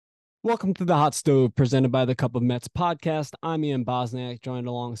Welcome to the Hot Stove, presented by the Cup of Mets podcast. I'm Ian Bosniak, joined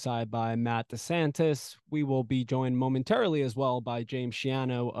alongside by Matt DeSantis. We will be joined momentarily as well by James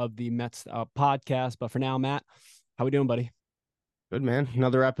Schiano of the Mets podcast. But for now, Matt, how we doing, buddy? Good man.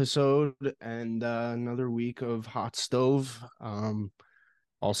 Another episode and another week of Hot Stove.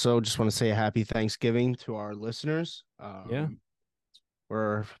 Also, just want to say a happy Thanksgiving to our listeners. Yeah.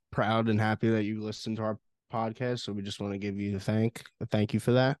 We're proud and happy that you listen to our podcast, so we just want to give you a thank you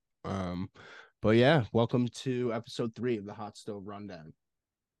for that. But yeah, welcome to episode 3 of the Hot Stove Rundown.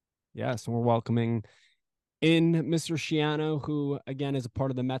 Yes, and we're welcoming in Mr. Schiano, who again is a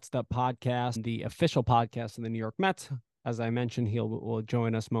part of the Mets Up podcast, the official podcast of the New York Mets. As I mentioned, will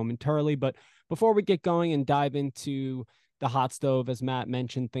join us momentarily. But before we get going and dive into the hot stove, as Matt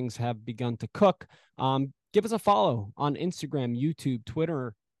mentioned, things have begun to cook. Give us a follow on Instagram, YouTube,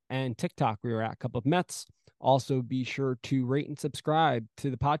 Twitter, and TikTok. We are at Cup of Mets. Also, be sure to rate and subscribe to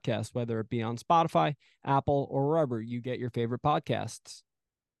the podcast, whether it be on Spotify, Apple, or wherever you get your favorite podcasts.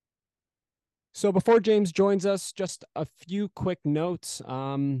 So before James joins us, just a few quick notes.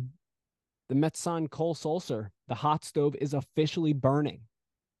 The Mets signed Cole Sulser. The hot stove is officially burning.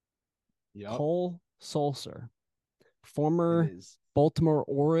 Yep, Cole Sulser, it former is. Baltimore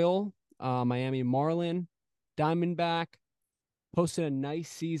Oriole, Miami Marlin, Diamondback, posted a nice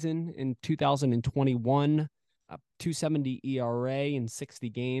season in 2021, 270 ERA in 60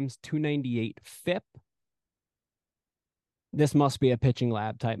 games, 298 FIP. This must be a pitching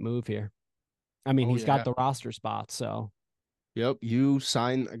lab type move here. I mean, Oh he's got yeah. the roster spot, so Yep, you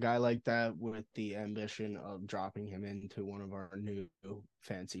sign a guy like that with the ambition of dropping him into one of our new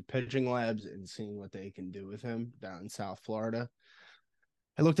fancy pitching labs and seeing what they can do with him down in South Florida.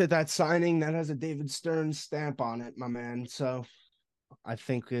 I looked at that signing that has a David Stern stamp on it, my man. So I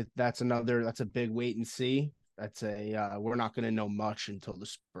think that's a big wait and see. That's a we're not going to know much until the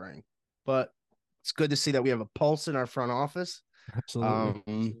spring, but it's good to see that we have a pulse in our front office. absolutely.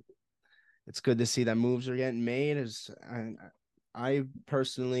 Um, it's good to see that moves are getting made. I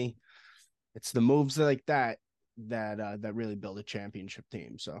personally, it's the moves like that really build a championship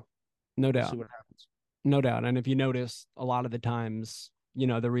team. So No we'll see doubt. what happens. No doubt. And if you notice, a lot of the times,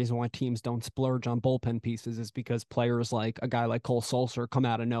 the reason why teams don't splurge on bullpen pieces is because players like a guy like Cole Sulser come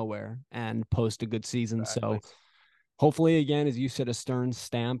out of nowhere and post a good season. So Exactly. hopefully, again, as you said, a Stern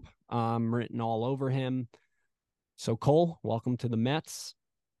stamp written all over him. So, Cole, welcome to the Mets.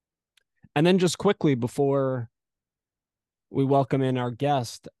 And then just quickly before we welcome in our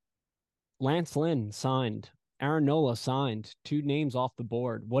guest, Lance Lynn signed. Aaron Nola signed. Two names off the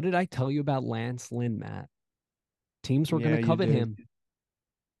board. What did I tell you about Lance Lynn, Matt? Teams were going Yeah, to you covet did. him.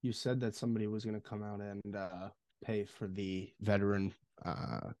 You said that somebody was going to come out and pay for the veteran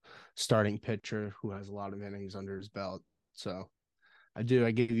starting pitcher who has a lot of innings under his belt. So I do.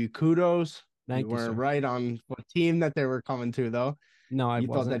 I give you kudos. You Thank you, weren't sir. right on what team that they were coming to, though. No, I You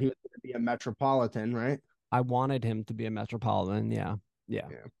thought that wasn't. he was going to be a Metropolitan, right? I wanted him to be a Metropolitan. Yeah. Yeah,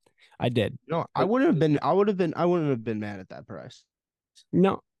 Yeah. I did. No, I But wouldn't have been. I wouldn't have been mad at that price.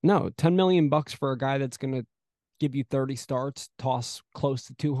 no, no, 10 million bucks for a guy that's going to give you 30 starts, toss close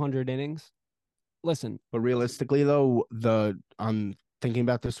to 200 innings. Listen, But realistically, though, the I'm thinking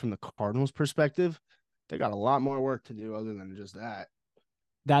about this from the Cardinals' perspective. They got a lot more work to do other than just that.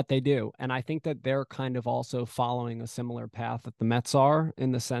 that they do. And I think that they're kind of also following a similar path that the Mets are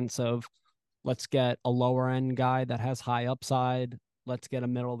in the sense of let's get a lower end guy that has high upside. Let's get a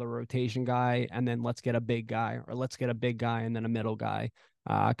middle of the rotation guy, and then let's get a big guy, or let's get a big guy and then a middle guy.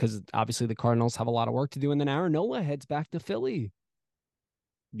 Because obviously the Cardinals have a lot of work to do. And then Aaron Nola heads back to Philly.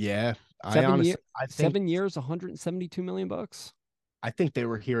 Yeah, I 7 year, honestly, I think 7 years, 172 million bucks. I think they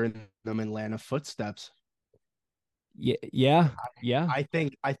were hearing them Atlanta footsteps. Yeah, yeah, yeah. I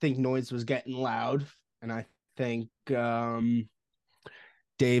think noise was getting loud, and I think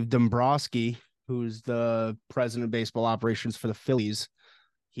Dave Dombrowski, who's the president of baseball operations for the Phillies,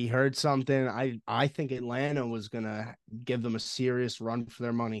 he heard something. I think Atlanta was gonna give them a serious run for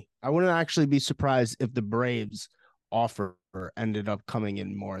their money. I wouldn't actually be surprised if the Braves offer ended up coming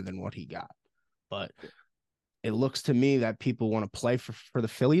in more than what he got. But it looks to me that people want to play for the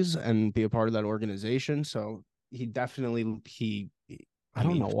Phillies and be a part of that organization. So he definitely I I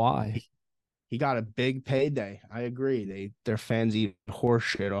don't mean know why. he got a big payday. I agree. Their fans eat horse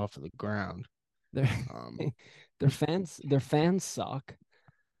shit off of the ground. Their Um, their fans suck.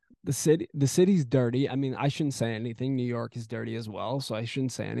 The city's dirty. I mean, I shouldn't say anything. New York is dirty as well, so I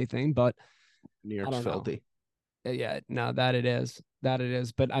shouldn't say anything. But New I York's don't know. filthy. Yeah, no, that it is. That it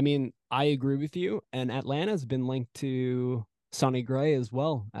is. But I mean, I agree with you. And Atlanta's been linked to Sonny Gray as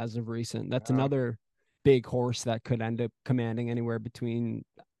well as of recent. That's Yeah. another big horse that could end up commanding anywhere between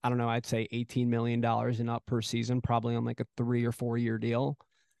I don't know, I'd say $18 million and up per season, probably on like a 3 or 4 year deal.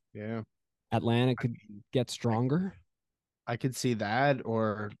 Yeah. Atlanta I could mean, get I stronger. I could see that,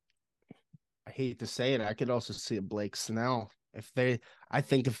 or I hate to say it, I could also see a Blake Snell. I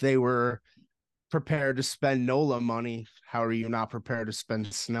think if they were prepared to spend Nola money, how are you not prepared to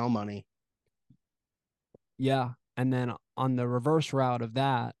spend Snell money? Yeah. And then on the reverse route of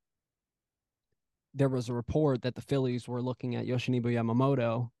that, there was a report that the Phillies were looking at Yoshinobu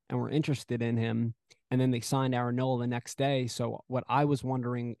Yamamoto and were interested in him. And then they signed Aaron Nola the next day. So what I was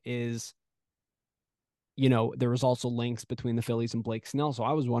wondering is, there was also links between the Phillies and Blake Snell. So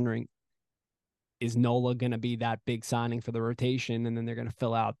I was wondering, is Nola going to be that big signing for the rotation? And then they're going to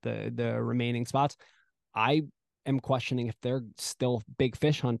fill out the remaining spots. I am questioning if they're still big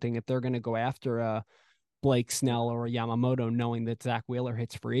fish hunting, if they're going to go after Blake Snell or Yamamoto, knowing that Zach Wheeler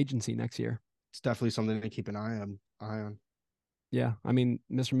hits free agency next year. It's definitely something to keep an eye on. Yeah, I mean,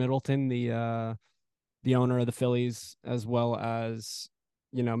 Mr. Middleton, the owner of the Phillies, as well as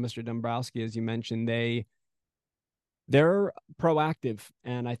Mr. Dombrowski, as you mentioned, they're proactive,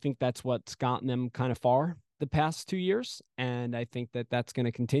 and I think that's what's gotten them kind of far the past 2 years, and I think that that's going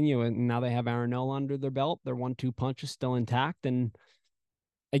to continue. And now they have Aaron Nola under their belt; their 1-2 punch is still intact, and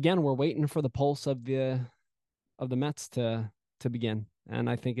again, we're waiting for the pulse of the Mets to begin, and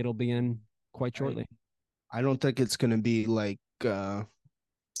I think it'll begin quite I shortly. I don't think it's gonna be like how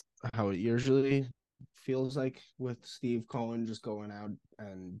it usually feels like with Steve Cohen just going out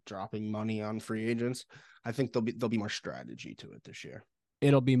and dropping money on free agents. I think there'll be more strategy to it this year.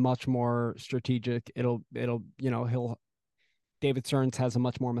 It'll be much more strategic. He'll David Stearns has a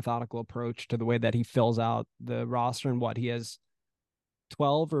much more methodical approach to the way that he fills out the roster, and what he has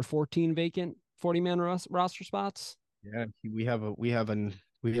 12 or 14 vacant 40-man roster spots. Yeah, we have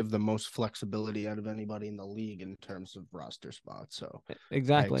the most flexibility out of anybody in the league in terms of roster spots. So I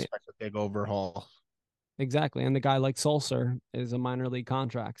Exactly. expect a big overhaul. Exactly. And the guy like Sulcer is a minor league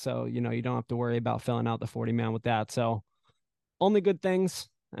contract. So, you don't have to worry about filling out the 40-man with that. So, only good things,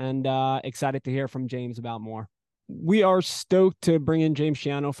 and excited to hear from James about more. We are stoked to bring in James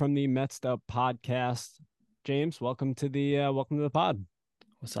Schiano from the Mets Up podcast. James, welcome to the pod.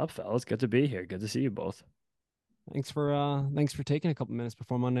 What's up, fellas? Good to be here. Good to see you both. Thanks for taking a couple minutes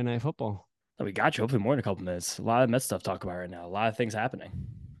before Monday Night Football. Oh, we got you. Hopefully, more in a couple minutes. A lot of Met stuff to talk about right now. A lot of things happening.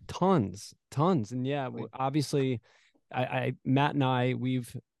 Tons, and yeah, obviously, Matt and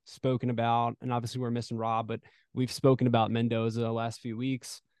we've spoken about, and obviously we're missing Rob, but we've spoken about Mendoza the last few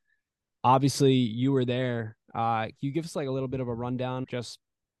weeks. Obviously, you were there. Can you give us like a little bit of a rundown, just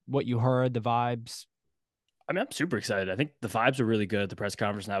what you heard, the vibes? I mean, I'm super excited. I think the vibes were really good at the press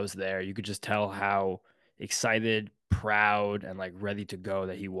conference, and I was there. You could just tell how excited, proud, and like ready to go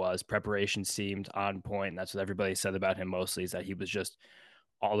that he was. Preparation seemed on point, and that's what everybody said about him mostly, is that he was just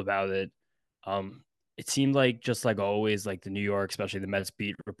all about it. It seemed like, just like always, like the New York, especially the Mets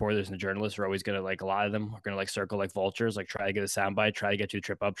beat reporters and the journalists are always gonna, like, a lot of them are gonna like circle like vultures, like try to get a soundbite, try to get you to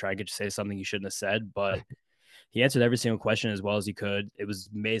trip up, try to get you to say something you shouldn't have said. But he answered every single question as well as he could. It was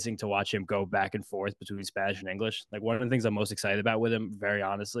amazing to watch him go back and forth between Spanish and English. Like, one of the things I'm most excited about with him, very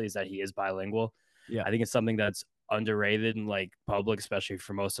honestly, is that he is bilingual. Yeah, I think it's something that's underrated in like public, especially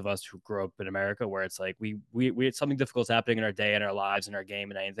for most of us who grew up in America, where it's like we it's something difficult happening in our day, in our lives, in our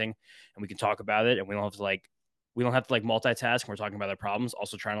game, and anything, and we can talk about it, and we don't have to multitask when we're talking about our problems.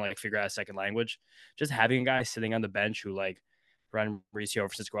 Also trying to like figure out a second language. Just having a guy sitting on the bench who, like, Brian Mauricio or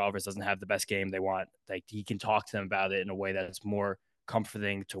Francisco Alvarez doesn't have the best game they want, like, he can talk to them about it in a way that's more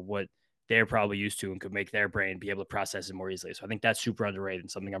comforting to what they're probably used to and could make their brain be able to process it more easily. So I think that's super underrated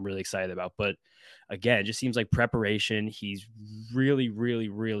and something I'm really excited about. But again, it just seems like preparation. He's really, really,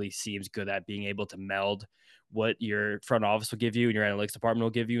 really seems good at being able to meld what your front office will give you and your analytics department will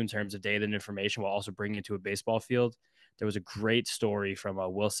give you in terms of data and information while also bringing it to a baseball field. There was a great story from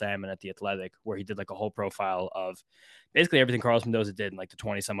Will Salmon at The Athletic where he did like a whole profile of basically everything Carlos Mendoza did in like the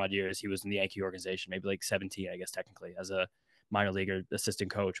 20 some odd years he was in the Yankee organization, maybe like 17, I guess, technically, as a minor leaguer assistant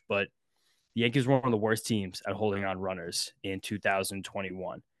coach. But the Yankees were one of the worst teams at holding on runners in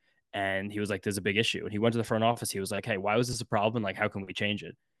 2021. And he was like, there's a big issue. And he went to the front office. He was like, hey, why was this a problem? And like, how can we change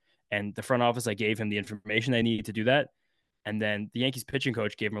it? And the front office like gave him the information they needed to do that. And then the Yankees pitching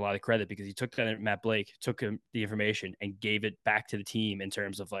coach gave him a lot of credit because he took that, Matt Blake took him the information and gave it back to the team in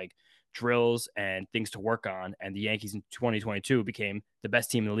terms of like drills and things to work on. And the Yankees in 2022 became the best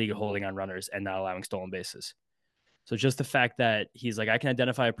team in the league at holding on runners and not allowing stolen bases. So just the fact that he's like, I can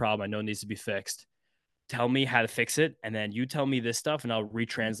identify a problem I know needs to be fixed. Tell me how to fix it, and then you tell me this stuff, and I'll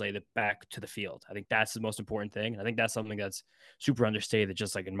retranslate it back to the field. I think that's the most important thing. And I think that's something that's super understated,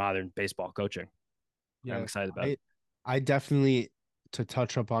 just like in modern baseball coaching. I'm Yeah, excited about it. I I definitely to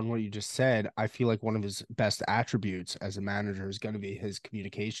touch up on what you just said, I feel like one of his best attributes as a manager is going to be his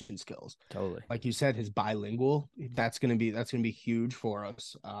communication skills. Totally. Like you said, his bilingual, that's going to be huge for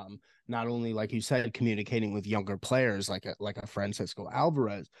us. Not only, like you said, communicating with younger players like a Francisco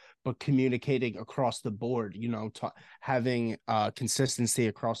Alvarez, but communicating across the board, having consistency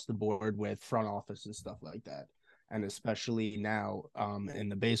across the board with front office and stuff like that. And especially now, in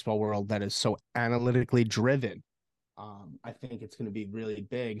the baseball world that is so analytically driven, I think it's going to be really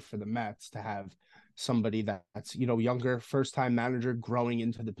big for the Mets to have somebody that's, younger, first time manager growing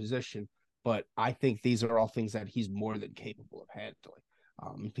into the position. But I think these are all things that he's more than capable of handling.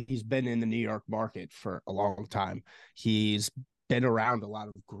 He's been in the New York market for a long time. He's been around a lot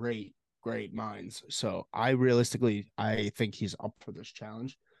of great, great minds. So I think he's up for this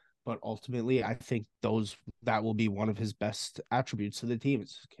challenge. But ultimately, I think that will be one of his best attributes to the team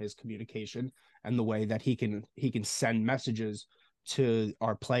is his communication and the way that he can send messages to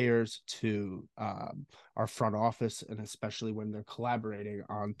our players, to our front office, and especially when they're collaborating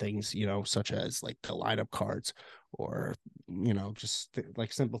on things, such as like the lineup cards or just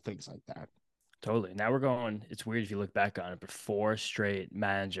like simple things like that. Totally. Now we're going. It's weird if you look back on it, but four straight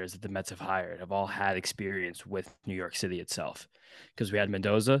managers that the Mets have hired have all had experience with New York City itself. Because we had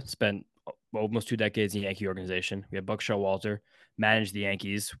Mendoza, spent almost 2 decades in the Yankee organization. We had Buck Showalter, managed the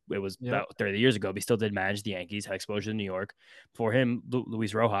Yankees. It was Yep. about 30 years ago, but he still did manage the Yankees, had exposure to New York. Before him,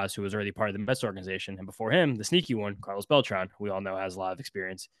 Luis Rojas, who was already part of the Mets organization. And before him, the sneaky one, Carlos Beltran, who we all know has a lot of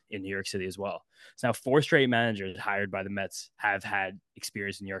experience in New York City as well. So now four straight managers hired by the Mets have had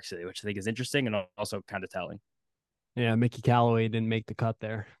experience in New York City, which I think is interesting and also kind of telling. Yeah, Mickey Callaway didn't make the cut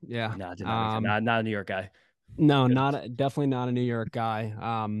there. Yeah. No, did not make it. Not a New York guy. No, Good. definitely not a New York guy.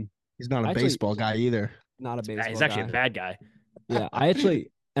 He's not a Actually, baseball guy either. not a He's baseball actually a guy. bad guy. Yeah, I actually,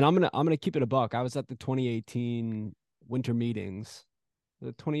 and I'm gonna keep it a buck. I was at the 2018 winter meetings.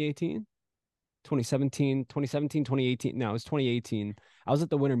 The 2018, 2017, 2017, 2018. No, it was 2018. I was at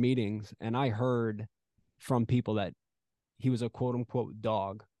the winter meetings and I heard from people that he was a quote unquote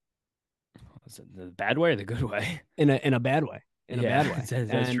dog Was it the bad way or the good way? in a bad way. In a bad Yeah, way.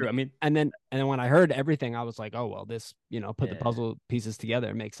 that's true. I mean, And then when I heard everything, I was like, oh well, this, put the yeah, puzzle pieces together.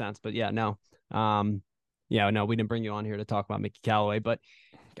 It makes sense. But yeah, no. Yeah, no, we didn't bring you on here to talk about Mickey Callaway,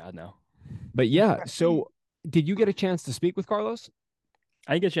 God no. but yeah. So did you get a chance to speak with Carlos?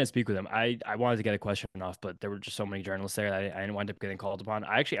 I didn't get a chance to speak with him. I wanted to get a question off, but there were just so many journalists there that I didn't wind up getting called upon.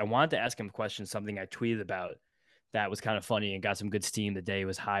 I wanted to ask him a question, something I tweeted about that was kind of funny and got some good steam the day he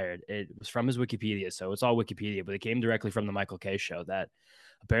was hired. It was from his Wikipedia, so it's all Wikipedia, but it came directly from the Michael K show that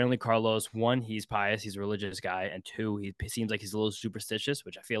apparently Carlos, one, he's pious, he's a religious guy, and two, he seems like he's a little superstitious,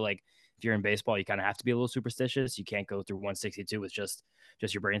 which I feel like if you're in baseball, you kind of have to be a little superstitious. You can't go through 162 with just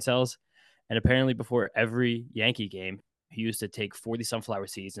your brain cells. And apparently before every Yankee game, he used to take 40 sunflower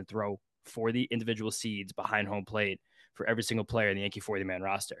seeds and throw 40 individual seeds behind home plate for every single player in the Yankee 40-man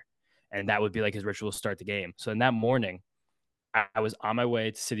roster. And that would be like his ritual to start the game. So in that morning, I was on my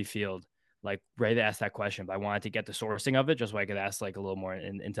way to Citi Field, like ready to ask that question, but I wanted to get the sourcing of it just so I could ask like a little more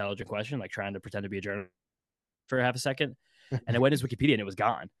intelligent question, like trying to pretend to be a journalist for half a second. And I went to his Wikipedia and it was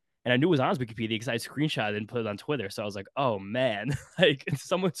gone. And I knew it was on his Wikipedia because I screenshotted and put it on Twitter. So I was like, oh man, like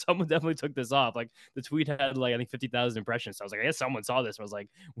someone definitely took this off. Like the tweet had like I think 50,000 impressions. So I was like, I guess someone saw this. And I was like,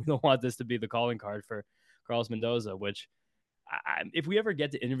 we don't want this to be the calling card for Carlos Mendoza, which if we ever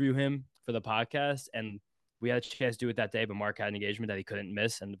get to interview him for the podcast and we had a chance to do it that day, but Mark had an engagement that he couldn't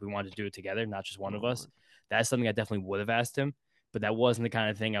miss, and we wanted to do it together, not just one of us. That's something I definitely would have asked him, but that wasn't the kind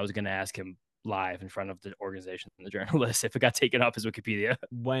of thing I was going to ask him live in front of the organization and the journalists if it got taken up as Wikipedia.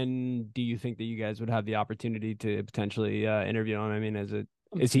 When do you think that you guys would have the opportunity to potentially interview him? I mean,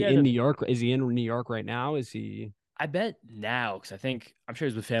 is he Yeah, in New York? Is he in New York right now? Is he? I bet now because I'm sure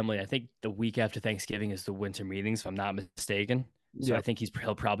he's with family. I think the week after Thanksgiving is the winter meetings, if I'm not mistaken. So I Yep. think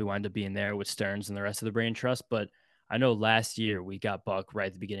he'll probably wind up being there with Stearns and the rest of the Brain Trust. But I know last year we got Buck right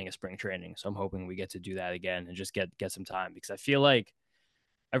at the beginning of spring training, so I'm hoping we get to do that again and just get some time because I feel like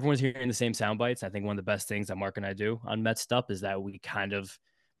everyone's hearing the same sound bites. I think one of the best things that Mark and I do on Met stuff is that we kind of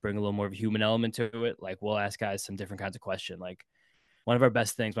bring a little more of a human element to it. Like we'll ask guys some different kinds of question. Like one of our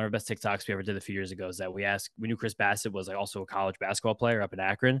best things, one of our best TikToks we ever did a few years ago is that we knew Chris Bassett was like also a college basketball player up in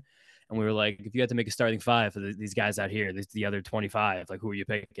Akron. And we were like, if you had to make a starting five for these guys out here, the other 25, like who are you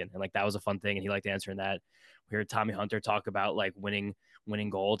picking? And like that was a fun thing. And he liked answering that. We heard Tommy Hunter talk about like winning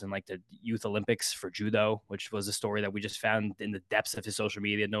gold and like the youth Olympics for judo, which was a story that we just found in the depths of his social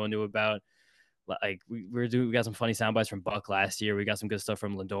media no one knew about. Like we got some funny sound bites from Buck last year. We got some good stuff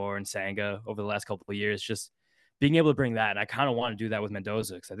from Lindor and Sanga over the last couple of years. Just being able to bring that, and I kind of want to do that with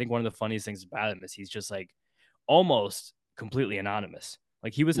Mendoza because I think one of the funniest things about him is he's just like almost completely anonymous.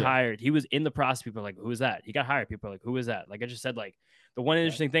 Like he was Yeah. hired, he was in the process. People are like, who is that? He got hired. People are like, who is that? Like I just said, like the one Yeah.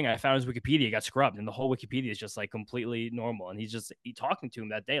 interesting thing I found is Wikipedia got scrubbed, and the whole Wikipedia is just like completely normal. And he talking to him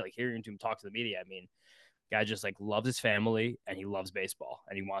that day, like hearing to him talk to the media. I mean, guy just like loves his family and he loves baseball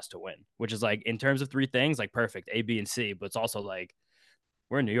and he wants to win, which is like in terms of three things, like perfect A, B, and C. But it's also like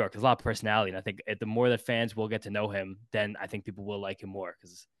we're in New York. There's a lot of personality, and I think the more that fans will get to know him, then I think people will like him more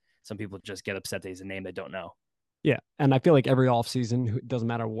because some people just get upset that he's a name they don't know. Yeah. And I feel like every offseason, it doesn't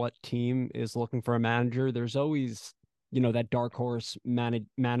matter what team is looking for a manager, there's always, that dark horse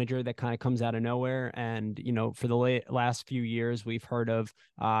manager that kind of comes out of nowhere. And, for the last few years, we've heard of,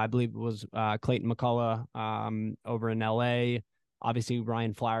 I believe it was Clayton McCullough over in LA. Obviously,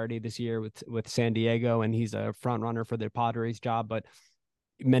 Ryan Flaherty this year with San Diego, and he's a front runner for the Padres job. But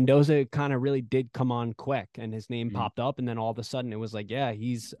Mendoza kind of really did come on quick and his name Mhm. popped up. And then all of a sudden it was like, yeah,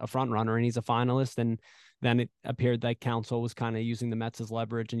 he's a front runner and he's a finalist. And then it appeared that Council was kind of using the Mets as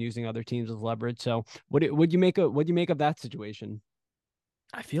leverage and using other teams as leverage. So would you make of that situation?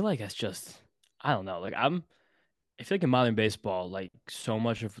 I feel like that's just I don't know. I feel like in modern baseball, like so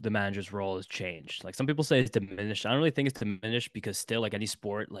much of the manager's role has changed. Like some people say it's diminished. I don't really think it's diminished because still, like any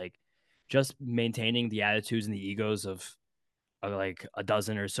sport, like just maintaining the attitudes and the egos of like a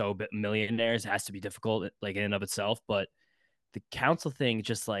dozen or so millionaires has to be difficult, like in and of itself. But the council thing,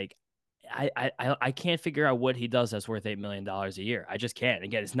 just like I can't figure out what he does that's worth $8 million a year. I just can't.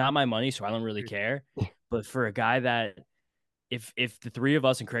 Again, it's not my money, so I don't really care. But for a guy that if the three of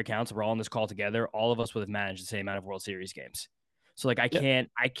us and Craig Counsell were all on this call together, all of us would have managed the same amount of World Series games. So like Yeah.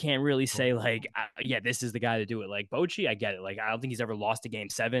 I can't really say like yeah, this is the guy to do it. Like Bochy, I get it. Like I don't think he's ever lost a game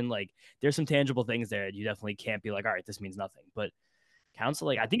seven. Like there's some tangible things there. You definitely can't be like, all right, this means nothing. But Counsell,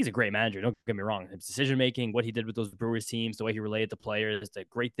 like I think he's a great manager. Don't get me wrong. His decision making, what he did with those Brewers teams, the way he related to players, the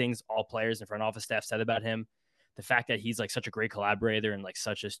great things all players and front office staff said about him. The fact that he's like such a great collaborator and like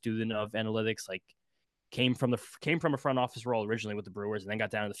such a student of analytics, like came from a front office role originally with the Brewers and then got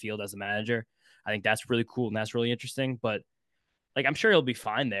down to the field as a manager. I think that's really cool and that's really interesting. But like I'm sure he'll be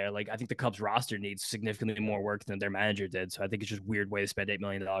fine there. Like I think the Cubs roster needs significantly more work than their manager did. So I think it's just a weird way to spend $8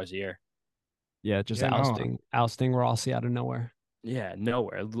 million a year. Yeah. Just Yeah, no, ousting Rossi out of nowhere. Yeah,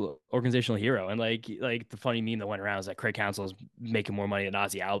 nowhere. Organizational hero. And like the funny meme that went around is that Craig Counsell is making more money than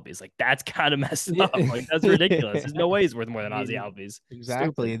Ozzy Albies. Like that's kind of messed Yeah. up. Like that's ridiculous. There's no way he's worth more I than Ozzy mean, Albies.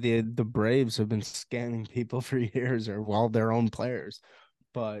 exactly. Stupid. The Braves have been scamming people for years, or well, their own players.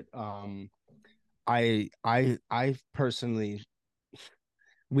 But I personally,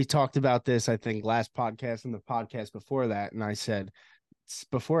 we talked about this, I think, last podcast and the podcast before that, and I said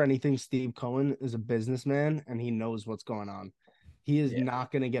before anything, Steve Cohen is a businessman and he knows what's going on. He is Yeah.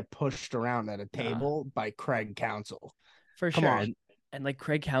 not going to get pushed around at a Nah. table by Craig Counsell. For Come sure. on. And like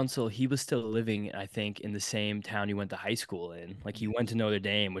Craig Counsell, he was still living, I think, in the same town he went to high school in. Like he went to Notre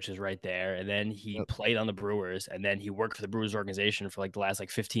Dame, which is right there, and then he Yep. played on the Brewers, and then he worked for the Brewers organization for like the last like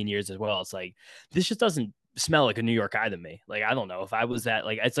 15 years as well. It's like this just doesn't smell like a New York guy to me. Like I don't know if I was that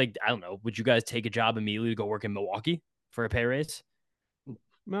like it's like I don't know. Would you guys take a job immediately to go work in Milwaukee for a pay raise? Uh,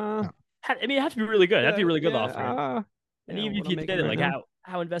 No. I mean, it has to be really good. It has to be yeah, really good yeah, offer. And even what if I'm you making did it, right like now.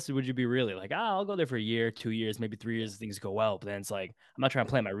 how invested would you be really? Like, I'll go there for a year, 2 years, maybe 3 years if things go well. But then it's like I'm not trying to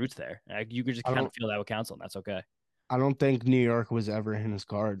plant my roots there. Like, you could just I kind don't of feel that with council, and that's okay. I don't think New York was ever in his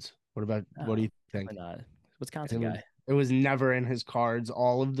cards. What do No, you think? definitely not. It Wisconsin was guy. it was never in his cards.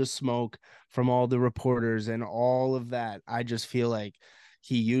 All of the smoke from all the reporters and all of that. I just feel like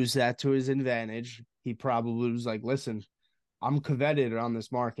he used that to his advantage. He probably was like, listen, I'm coveted on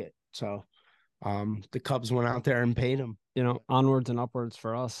this market. So the Cubs went out there and paid him. Onwards and upwards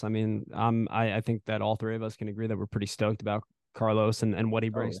for us. I mean, I think that all three of us can agree that we're pretty stoked about Carlos and what he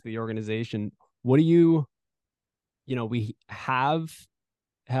Oh, brings to the organization. What do we have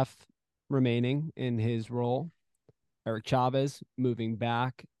Hef remaining in his role. Eric Chavez moving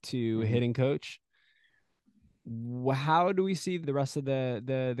back to Mhm. hitting coach. How do we see the rest of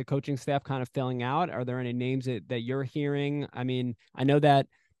the coaching staff kind of filling out? Are there any names that you're hearing? I mean, I know that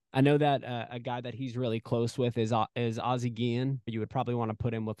a guy that he's really close with is Ozzie Guillen. You would probably want to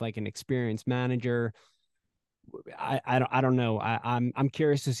put him with like an experienced manager. I don't know. I'm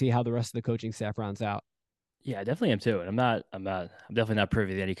curious to see how the rest of the coaching staff rounds out. yeah, I definitely am too. And I'm definitely not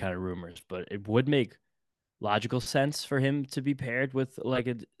privy to any kind of rumors, but it would make logical sense for him to be paired with like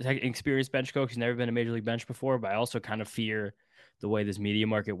an experienced bench coach. He's never been a major league bench before, but I also kind of fear the way this media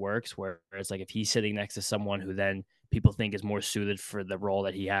market works, where it's like if he's sitting next to someone who then people think is more suited for the role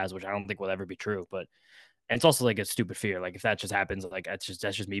that he has, which I don't think will ever be true. But and it's also like a stupid fear. Like if that just happens, like that's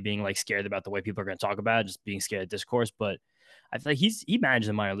just me being like scared about the way people are going to talk about it, just being scared of discourse. But I feel like he managed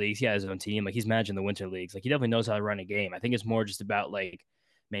the minor leagues. He had his own team. Like he's managing the winter leagues. Like he definitely knows how to run a game. I think it's more just about like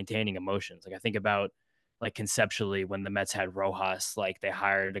maintaining emotions. Like I think about like conceptually when the Mets had Rojas, like they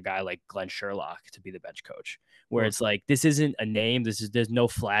hired a guy like Glenn Sherlock to be the bench coach, where it's like this isn't a name, there's no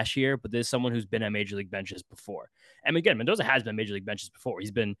flash here, but there's someone who's been at major league benches before. And again, Mendoza has been major league benches before.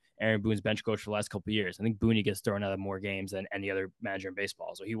 He's been Aaron Boone's bench coach for the last couple of years. I think Boone gets thrown out of more games than any other manager in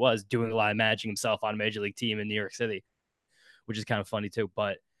baseball. So he was doing a lot of managing himself on a major league team in New York City, which is kind of funny too.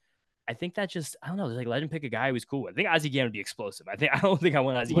 But I think that just I don't know. Like let him pick a guy who's cool. I think Ozzie Guillen would be explosive. I don't think I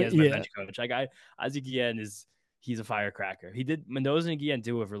want Ozzie Guillen as my bench coach. Like Ozzie Guillen he's a firecracker. He did Mendoza and Guillen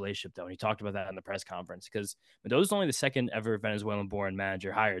do have a relationship though, and he talked about that in the press conference because Mendoza's only the second ever Venezuelan-born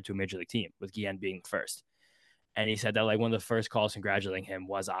manager hired to a major league team, with Guillen being the first. And he said that like one of the first calls congratulating him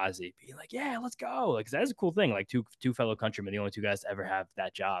was Ozzie being like, "Yeah, let's go!" Like that's a cool thing. Like two fellow countrymen, the only two guys to ever have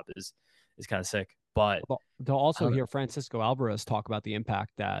that job is kind of sick. But they'll also hear Francisco Alvarez talk about the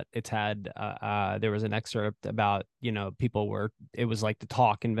impact that it's had. There was an excerpt about, it was like the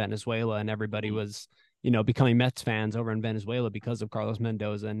talk in Venezuela and everybody was, becoming Mets fans over in Venezuela because of Carlos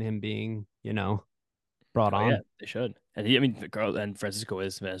Mendoza and him being, brought on. Yeah, they should. And Carl and Francisco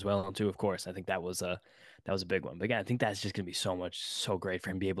is Venezuelan too, of course. I think that was a big one. But again, I think that's just gonna be so great for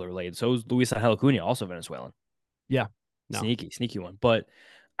him to be able to relate. So is Luis Angel Acuna, also Venezuelan. Yeah. No. Sneaky one. But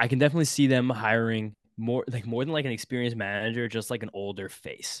I can definitely see them hiring more than like an experienced manager, just like an older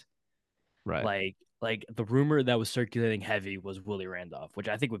face. Right. Like the rumor that was circulating heavy was Willie Randolph, which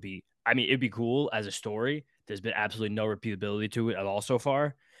I think it'd be cool as a story. There's been absolutely no repeatability to it at all so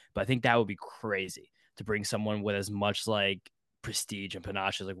far, but I think that would be crazy to bring someone with as much like prestige and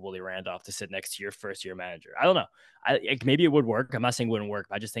panache as like Willie Randolph to sit next to your first year manager. I don't know. Maybe it would work. I'm not saying it wouldn't work,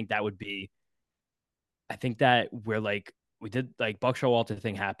 but I just think that would be I think that we're like we did like Buck Showalter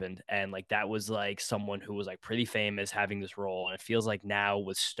thing happened, and like that was like someone who was like pretty famous having this role, and it feels like now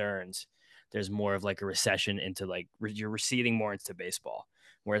with Stearns, there's more of like a recession into like you're receding more into baseball,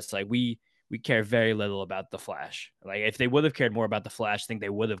 where it's like we care very little about the Flash. Like if they would have cared more about the Flash, I think they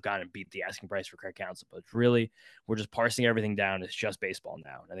would have gone and beat the asking price for Craig Counsell. But really, we're just parsing everything down. It's just baseball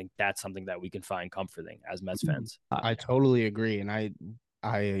now, and I think that's something that we can find comforting as Mets fans. I totally agree,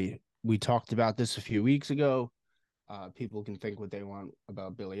 and we talked about this a few weeks ago. People can think what they want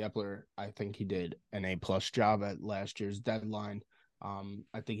about Billy Epler. I think he did an A+ job at last year's deadline.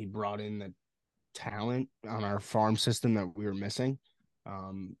 I think he brought in the talent on our farm system that we were missing.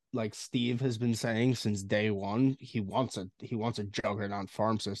 Like Steve has been saying since day one, he wants a juggernaut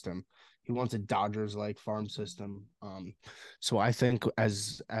farm system. He wants a Dodgers like farm system. So I think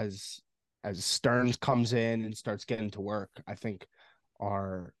as Stearns comes in and starts getting to work, I think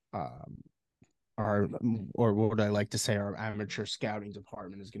our or what I like to say, our amateur scouting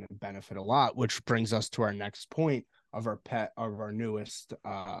department is going to benefit a lot, which brings us to our next point of our newest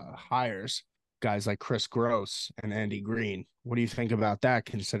hires, guys like Chris Gross and Andy Green. What do you think about that,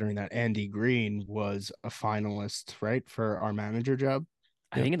 considering that Andy Green was a finalist, right, for our manager job?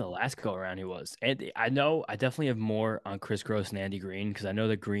 I think in the last go around he was. And I know I definitely have more on Chris Gross and Andy Green because I know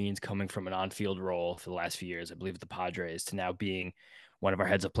that Green's coming from an on-field role for the last few years, I believe with the Padres, to now being one of our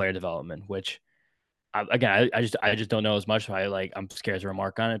heads of player development, which I just don't know as much. So I'm scared to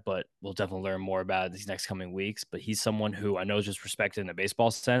remark on it, but we'll definitely learn more about it these next coming weeks. But he's someone who I know is just respected in the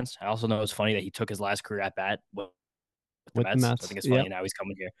baseball sense. I also know it's funny that he took his last career at bat with the Mets. So I think it's funny now he's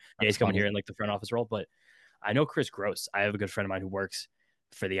coming here. Yeah, he's coming here in like the front office role. But I know Chris Gross. I have a good friend of mine who works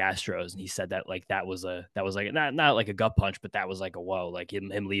for the Astros, and he said that like that was like not like a gut punch, but that was like a whoa. Like him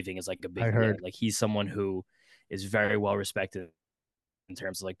leaving is like a big deal. Like he's someone who is very well respected in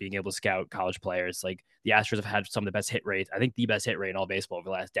terms of like being able to scout college players. Like the Astros have had some of the best hit rates. I think the best hit rate in all baseball over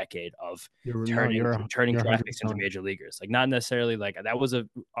the last decade of turning draft picks into major leaguers. Like not necessarily like that was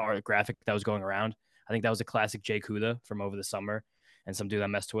our graphic that was going around. I think that was a classic Jay Kuda from over the summer, and some dude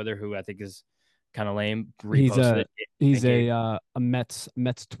on Mets Twitter who I think is kind of lame reposted it. He's a Mets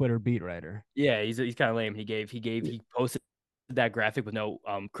Twitter beat writer. Yeah, he's kind of lame. He posted that graphic with no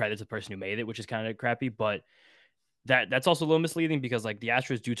credit to the person who made it, which is kind of crappy, but that's also a little misleading because like the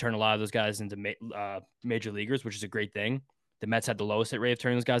Astros do turn a lot of those guys into major leaguers, which is a great thing. The Mets had the lowest hit rate of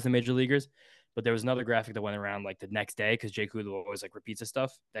turning those guys into major leaguers, but there was another graphic that went around like the next day because Jay Kudlow always like repeats his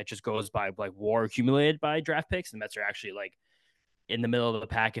stuff that just goes by like WAR accumulated by draft picks. The Mets are actually like in the middle of the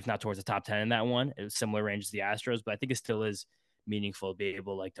pack, if not towards the top 10 in that one. It was similar range to the Astros, but I think it still is meaningful to be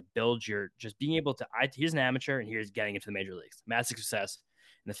able like to build just being able to here's an amateur and here's getting into the major leagues. Massive success.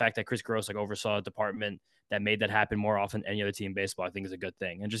 And the fact that Chris Gross like oversaw a department that made that happen more often than any other team in baseball, I think is a good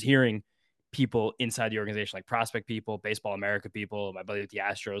thing. And just hearing people inside the organization, like prospect people, Baseball America people, my buddy with the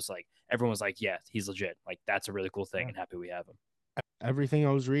Astros, like everyone was like, yeah, he's legit. Like that's a really cool thing, and happy we have him. Everything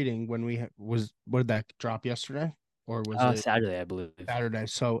I was reading when we was what did that drop yesterday, or was it Saturday, I believe. Saturday?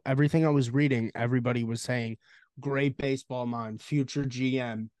 So everything I was reading, everybody was saying great baseball mind, future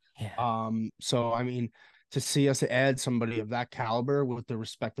GM. Yeah. So I mean, to see us add somebody of that caliber with the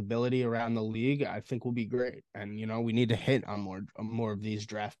respectability around the league, I think will be great. And we need to hit on more of these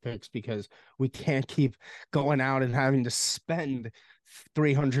draft picks because we can't keep going out and having to spend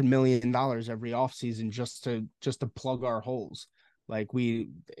 $300 million every offseason just to plug our holes. Like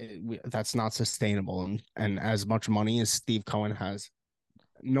that's not sustainable. And as much money as Steve Cohen has,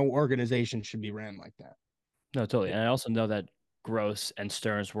 no organization should be ran like that. No, totally. And I also know that Gross and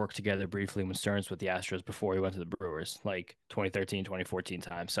Stearns worked together briefly when Stearns with the Astros before he went to the Brewers, like 2013, 2014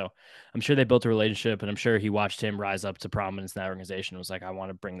 time. So I'm sure they built a relationship, and I'm sure he watched him rise up to prominence in that organization and was like, I want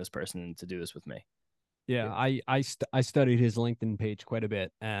to bring this person in to do this with me. Yeah, I studied his LinkedIn page quite a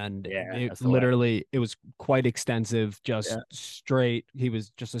bit, and Yeah, it that's the way. literally it was quite extensive. Just Yeah. straight, he was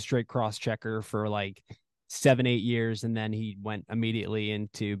just a straight cross checker for like 7 8 years, and then he went immediately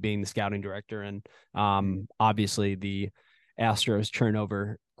into being the scouting director. And obviously the Astros turn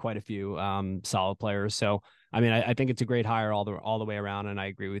over quite a few solid players. So I mean, I think it's a great hire all the way around, and I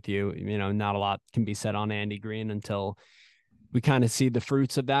agree with you. Not a lot can be said on Andy Green until we kind of see the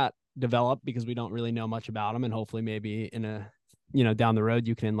fruits of that develop, because we don't really know much about him, and hopefully maybe in a down the road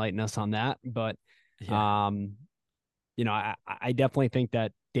you can enlighten us on that. But Yeah. I definitely think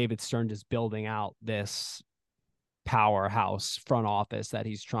that David Stern is building out this powerhouse front office that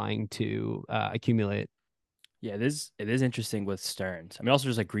he's trying to accumulate. Yeah, it is interesting with Stearns. I mean, also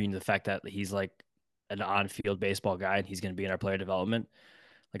just like Green, the fact that he's like an on-field baseball guy and he's going to be in our player development.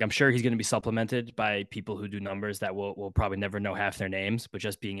 Like I'm sure he's going to be supplemented by people who do numbers that will probably never know half their names, but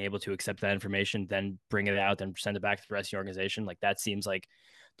just being able to accept that information, then bring it out, then send it back to the rest of the organization, like that seems like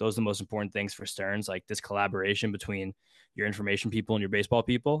those are the most important things for Stearns. Like this collaboration between your information people and your baseball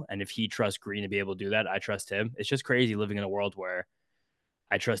people, and if he trusts Green to be able to do that, I trust him. It's just crazy living in a world where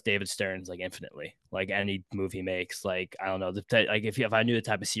I trust David Stearns like infinitely. Like any move he makes, like I don't know, like if I knew the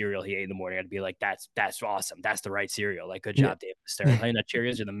type of cereal he ate in the morning, I'd be like, that's awesome. That's the right cereal. Like good Yeah. job, David Stearns. Honey Nut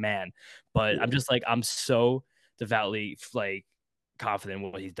Cheerios, you're the man. But Yeah. I'm just like I'm so devoutly like confident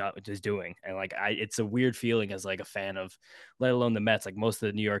in what he's doing, and like it's a weird feeling as like a fan of, let alone the Mets. Like most of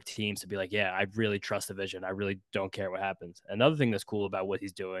the New York teams to be like, yeah, I really trust the vision. I really don't care what happens. Another thing that's cool about what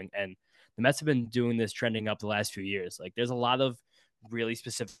he's doing, and the Mets have been doing this trending up the last few years. Like there's a lot of really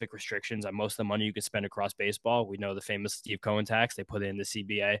specific restrictions on most of the money you can spend across baseball. We know the famous Steve Cohen tax they put in the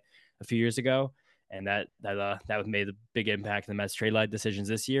CBA a few years ago, and that made a big impact in the Mets trade line decisions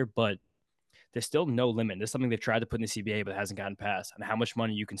this year. But there's still no limit. There's something they tried to put in the CBA but hasn't gotten passed on how much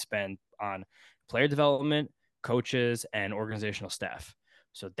money you can spend on player development, coaches, and organizational staff.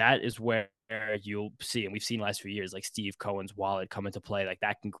 So that is where you'll see, and we've seen last few years, like Steve Cohen's wallet come into play. Like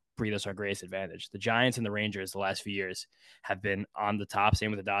that can breed us our greatest advantage. The Giants and the Rangers the last few years have been on the top,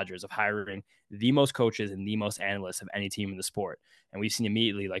 same with the Dodgers, of hiring the most coaches and the most analysts of any team in the sport. And we've seen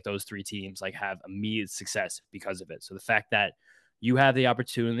immediately like those three teams like have immediate success because of it. So the fact that you have the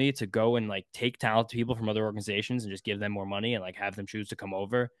opportunity to go and like take talented people from other organizations and just give them more money and like have them choose to come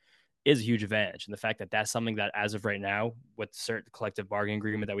over is a huge advantage. And the fact that that's something that as of right now, with the certain collective bargaining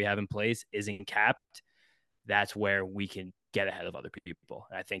agreement that we have in place isn't capped, that's where we can get ahead of other people.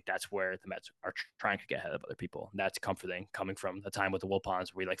 And I think that's where the Mets are trying to get ahead of other people. And that's comforting coming from the time with the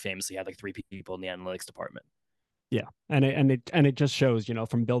Wilpons where we like famously had like three people in the analytics department. Yeah, and it just shows,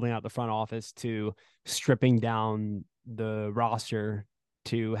 from building out the front office to stripping down the roster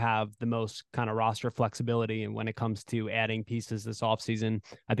to have the most kind of roster flexibility. And when it comes to adding pieces this offseason,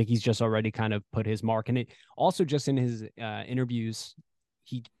 I think he's just already kind of put his mark in it. Also, just in his interviews,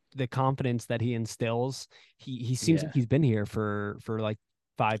 the confidence that he instills, he seems like Yeah. he's been here for like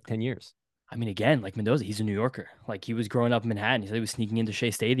 5 10 years. I mean, again, like Mendoza, he's a New Yorker. Like he was growing up in Manhattan. He said he was sneaking into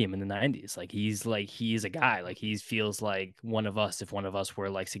Shea Stadium in the '90s. He's a guy. Like he feels like one of us if one of us were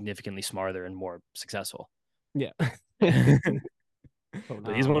like significantly smarter and more successful. Yeah.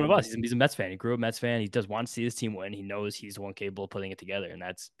 But he's one of us. um He's a Mets fan. He grew up Mets fan. He does want to see his team win. He knows he's the one capable of putting it together, and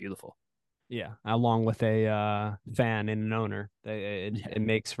that's beautiful. Yeah, along with a fan and an owner, Yeah. it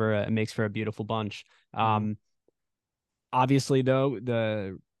makes for a beautiful bunch. Mhm. Um, Obviously, though,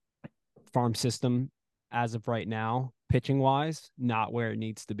 the farm system, as of right now, pitching wise, not where it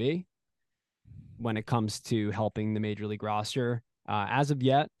needs to be when it comes to helping the major league roster. As of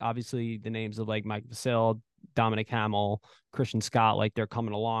yet, obviously, the names of like Mike Vasil, Dominic Hamill, Christian Scott, like they're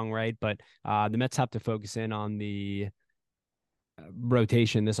coming along, right? But the Mets have to focus in on the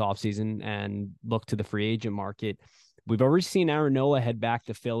rotation this offseason and look to the free agent market. We've already seen Aaron Nola head back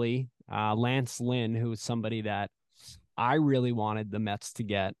to Philly. Lance Lynn, who is somebody that I really wanted the Mets to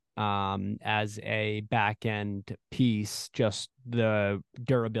get as a back end piece, just the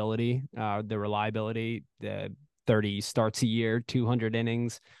durability, the reliability, the 30 starts a year, 200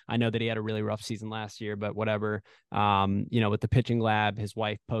 innings. I know that he had a really rough season last year, but whatever. With the pitching lab, his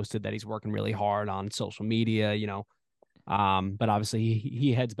wife posted that he's working really hard on social media, but obviously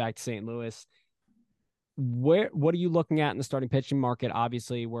he heads back to St. Louis. What are you looking at in the starting pitching market?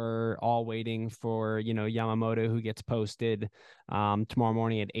 Obviously, we're all waiting for Yamamoto, who gets posted tomorrow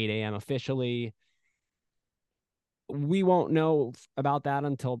morning at 8 a.m. officially. We won't know about that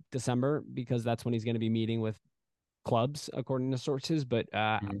until December because that's when he's going to be meeting with clubs, according to sources. But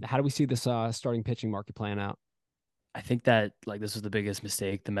how do we see this starting pitching market playing out? I think that this was the biggest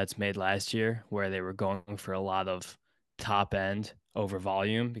mistake the Mets made last year, where they were going for a lot of top end over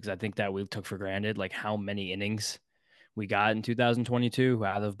volume, because I think that we took for granted how many innings we got in 2022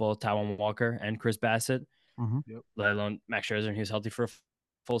 out of both Taijuan Walker and Chris Bassett, Yep. let alone Max Scherzer, and he was healthy for a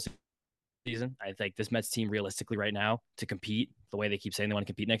full season. I think this Mets team, realistically, right now, to compete the way they keep saying they want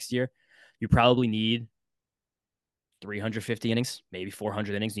to compete next year, you probably need 350 innings, maybe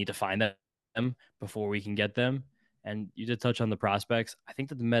 400 innings. You need to find them before we can get them. And you did touch on the prospects. I think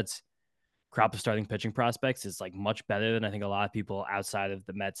that the Mets crop of starting pitching prospects is much better than I think a lot of people outside of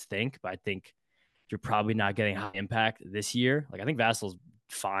the Mets think. But I think you're probably not getting high impact this year. I think Vassel's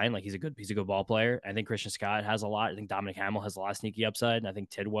fine. He's a good ball player. I think Christian Scott has a lot. I think Dominic Hamill has a lot of sneaky upside. And I think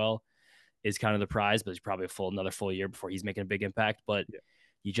Tidwell is kind of the prize, but he's probably another full year before he's making a big impact. But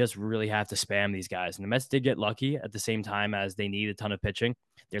you just really have to spam these guys. And the Mets did get lucky at the same time as they need a ton of pitching.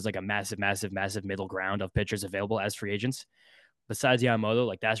 There's a massive middle ground of pitchers available as free agents. Besides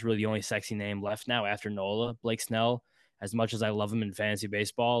Yamamoto, that's really the only sexy name left now after Nola. Blake Snell, as much as I love him in fantasy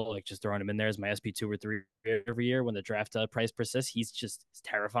baseball, just throwing him in there as my SP2 or 3 every year when the draft price persists, he's just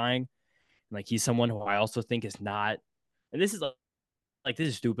terrifying. He's someone who I also think is not, and this is this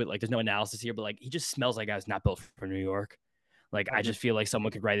is stupid. There's no analysis here, but he just smells like a guy's not built for New York. I just feel like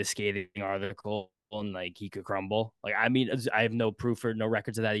someone could write a scathing article and he could crumble. I mean, I have no proof or no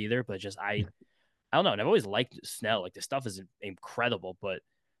records of that either, but I don't know. And I've always liked Snell. The stuff is incredible, but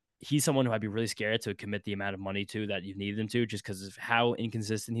he's someone who I'd be really scared to commit the amount of money to that you've needed him to, just because of how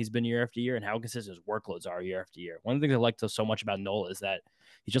inconsistent he's been year after year and how inconsistent his workloads are year after year. One of the things I like so much about Nola is that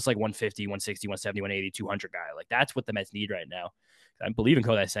he's just 150, 160, 170, 180, 200 guy. That's what the Mets need right now. I believe in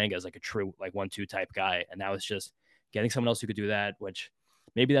Kodai Senga as a true 1-2 type guy. And now it's just getting someone else who could do that, which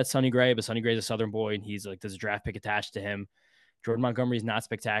maybe that's Sonny Gray, but Sonny Gray's a Southern boy and he's there's a draft pick attached to him. Jordan Montgomery's not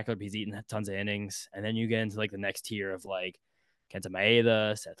spectacular, but he's eating tons of innings. And then you get into the next tier of Kenta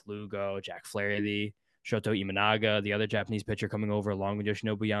Maeda, Seth Lugo, Jack Flaherty, Shoto Imanaga, the other Japanese pitcher coming over along with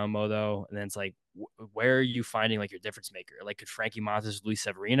Yoshinobu Yamamoto. And then it's where are you finding your difference maker? Could Frankie Montas, Luis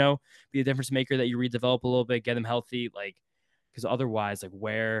Severino be a difference maker that you redevelop a little bit, get him healthy? Because otherwise,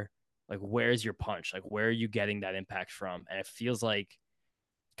 where's your punch? Where are you getting that impact from? And it feels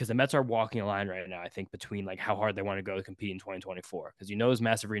because the Mets are walking a line right now, I think, between how hard they want to go to compete in 2024. Because there's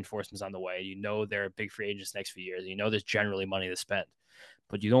massive reinforcements on the way. They're big free agents next few years. There's generally money to spend.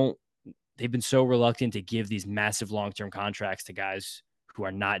 But they've been so reluctant to give these massive long-term contracts to guys who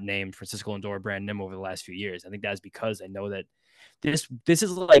are not named Francisco Lindor, Brandon Nimmo over the last few years. I think that's because they know that this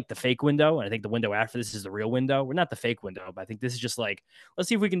is the fake window. And I think the window after this is the real window. We're not the fake window, but I think this is just let's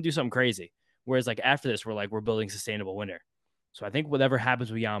see if we can do something crazy. Whereas after this, we're building sustainable winner. So I think whatever happens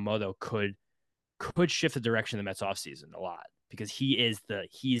with Yamamoto could shift the direction of the Mets offseason a lot, because he's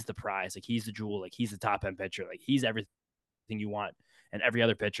the prize. He's the jewel. He's the top end pitcher. He's everything you want. And every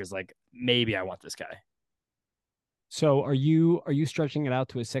other pitcher is maybe I want this guy. So are you stretching it out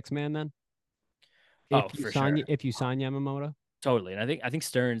to a 6-man then? If you sign Yamamoto? Totally. And I think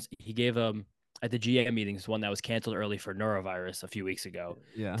Stearns, he gave at the GM meetings, one that was canceled early for norovirus a few weeks ago.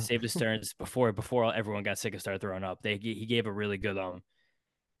 Yeah. Saved the Stearns before everyone got sick and started throwing up. He gave a really good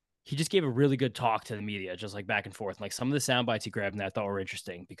he just gave a really good talk to the media, just back and forth. Some of the sound bites he grabbed and I thought were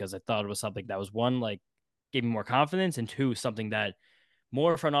interesting, because I thought it was something that was, one, gave me more confidence, and two, something that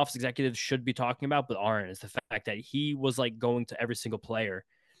more front office executives should be talking about but aren't, is the fact that he was going to every single player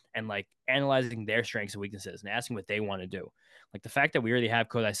and analyzing their strengths and weaknesses and asking what they want to do. The fact that we already have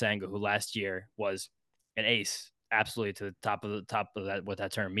Kodai Senga, who last year was an ace, absolutely to the top of that, what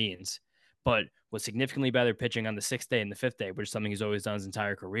that term means, but was significantly better pitching on the 6th day and the 5th day, which is something he's always done his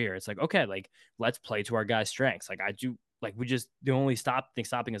entire career. It's okay, let's play to our guys' strengths. I do, we just, the only thing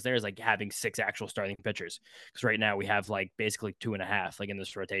stopping us there is having 6 actual starting pitchers. Because right now we have basically 2.5 in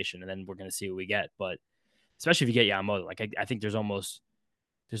this rotation, and then we're going to see what we get. But especially if you get Yamamoto. Like I think there's almost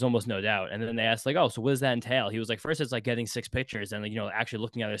no doubt. And then they asked like, oh, so what does that entail? He was like, first it's like getting 6 pictures and like, actually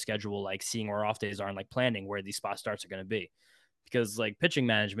looking at their schedule, like seeing where off days are and like planning where these spot starts are going to be. Because like pitching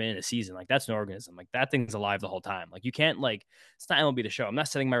management in a season, like that's an organism. Like that thing's alive the whole time. Like you can't like it's not MLB the show. I'm not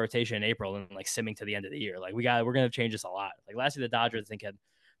setting my rotation in April and like simming to the end of the year. Like we're gonna change this a lot. Like last year the Dodgers I think had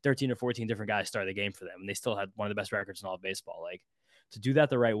 13 or 14 different guys start the game for them, and they still had one of the best records in all of baseball. Like to do that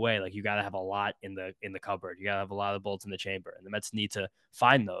the right way, like you got to have a lot in the cupboard. You got to have a lot of bullets in the chamber, and the Mets need to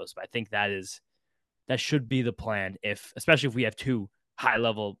find those. But I think that should be the plan. If especially if we have two high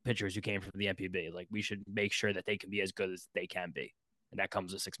level pitchers who came from the NPB, like we should make sure that they can be as good as they can be, and that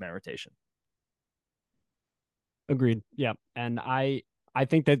comes with 6 man rotation. Agreed. Yeah. And I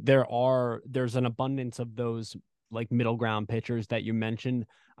think that there's an abundance of those like middle ground pitchers that you mentioned.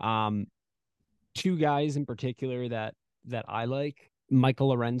 Um, Two guys in particular that I like.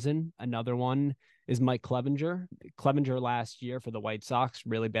 Michael Lorenzen, another one is Mike Clevenger. Clevenger last year for the White Sox,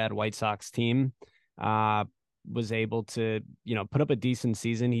 really bad White Sox team, uh, was able to, put up a decent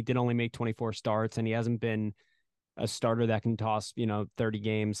season. He did only make 24 starts, and he hasn't been a starter that can toss, 30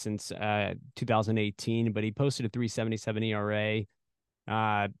 games since 2018, but he posted a 3.77 ERA,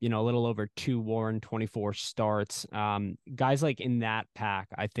 a little over 2 WAR and 24 starts. Guys like in that pack,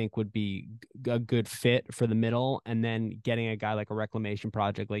 I think would be a good fit for the middle. And then getting a guy like a reclamation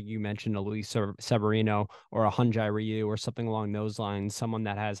project, like you mentioned, a Luis Severino or a Hunjai Ryu or something along those lines, someone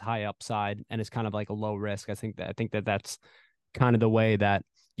that has high upside and is kind of like a low risk. I think that that's kind of the way that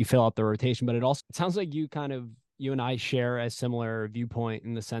you fill out the rotation. But it sounds like you and I share a similar viewpoint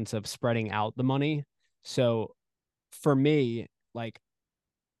in the sense of spreading out the money. So for me, like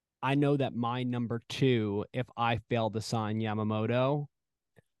I know that my number two, if I fail to sign Yamamoto,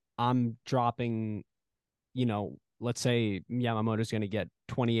 I'm dropping, let's say Yamamoto's going to get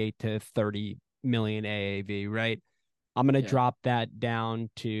 28 to 30 million AAV, right? I'm going to drop that down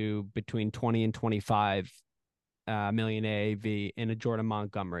to between 20 and 25 million AAV in a Jordan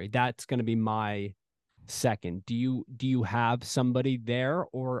Montgomery. That's going to be my second. Do you have somebody there,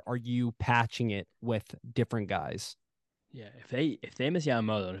 or are you patching it with different guys? Yeah, if they miss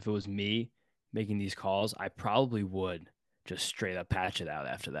Yamamoto, and if it was me making these calls, I probably would just straight up patch it out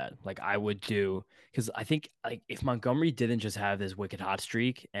after that. Like I would do because I think like if Montgomery didn't just have this wicked hot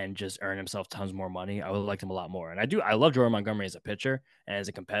streak and just earn himself tons more money, I would have liked him a lot more. And I love Jordan Montgomery as a pitcher and as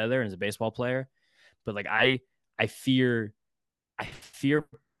a competitor and as a baseball player, but like I fear I fear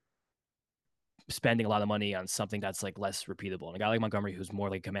spending a lot of money on something that's like less repeatable. And a guy like Montgomery, who's more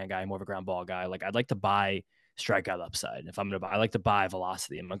like a command guy, more of a ground ball guy, like I'd like to buy strikeout upside. If I'm gonna buy, I like to buy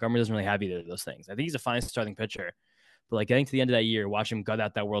velocity. And Montgomery doesn't really have either of those things. I think he's a fine starting pitcher, but like getting to the end of that year, watch him gut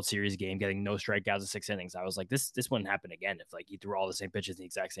out that World Series game, getting no strikeouts in 6 innings. I was like, this wouldn't happen again if like he threw all the same pitches in the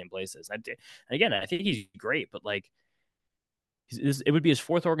exact same places. And again, I think he's great, but like it would be his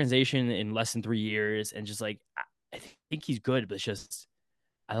fourth organization in less than 3 years, and just like I think he's good, but it's just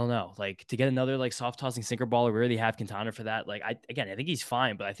I don't know. Like to get another like soft tossing sinker baller, we already have Quintana for that. Like I think he's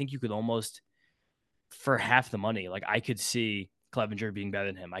fine, but I think you could almost for half the money, like I could see Clevenger being better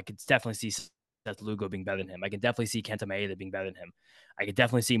than him. I could definitely see Seth Lugo being better than him. I can definitely see Kenta Maeda being better than him. I could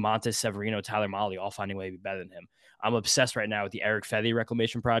definitely see Montes Severino, Tyler Molly all finding a way to be better than him. I'm obsessed right now with the Eric Fetty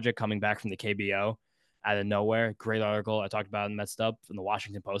reclamation project coming back from the KBO out of nowhere. Great article I talked about in Messed Up from the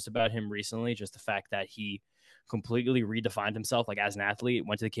Washington Post about him recently. Just the fact that he completely redefined himself like as an athlete,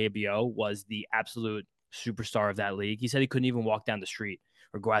 went to the KBO, was the absolute superstar of that league. He said he couldn't even walk down the street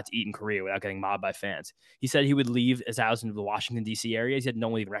or go out to eat in Korea without getting mobbed by fans. He said he would leave his house into the Washington, D.C. area. He said no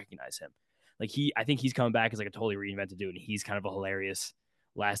one even recognized him. Like I think he's coming back as like a totally reinvented dude, and he's kind of a hilarious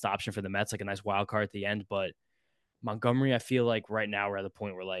last option for the Mets, like a nice wild card at the end. But Montgomery, I feel like right now we're at the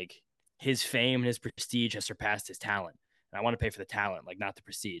point where like his fame and his prestige has surpassed his talent. And I want to pay for the talent, like not the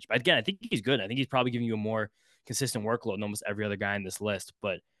prestige. But again, I think he's good. I think he's probably giving you a more consistent workload than almost every other guy in this list.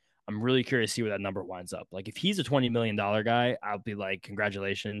 But I'm really curious to see where that number winds up. Like if he's a $20 million guy, I'll be like,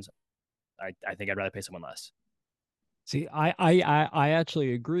 congratulations. I think I'd rather pay someone less. See, I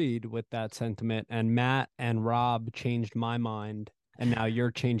actually agreed with that sentiment, and Matt and Rob changed my mind, and now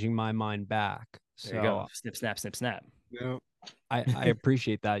you're changing my mind back. There you go. So Snip, snap, snip, snap. Yeah. I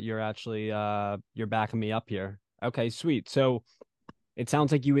appreciate that. You're actually you're backing me up here. Okay, sweet. So it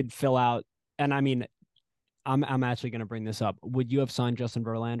sounds like you would fill out, and I mean, I'm actually going to bring this up. Would you have signed Justin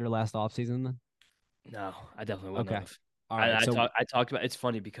Verlander last offseason then? No, I definitely wouldn't Okay. have. All right. So I talked about it's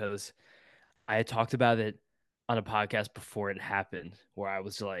funny because I had talked about it on a podcast before it happened, where I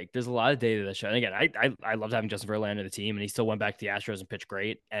was like, "There's a lot of data that show." And again, I loved having Justin Verlander on the team, and he still went back to the Astros and pitched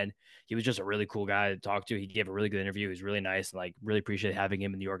great. And he was just a really cool guy to talk to. He gave a really good interview. He was really nice, and like really appreciate having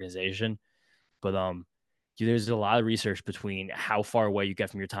him in the organization. But there's a lot of research between how far away you get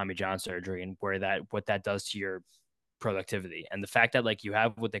from your Tommy John surgery and what that does to your productivity. And the fact that like you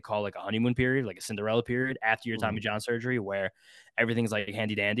have what they call like a honeymoon period, like a Cinderella period after your Tommy John surgery, where everything's like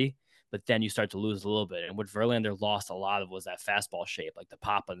handy dandy, but then you start to lose a little bit. And what Verlander lost a lot of was that fastball shape, like the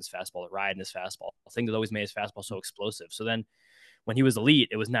pop on his fastball, the ride in his fastball, the thing that always made his fastball so explosive. So then when he was elite,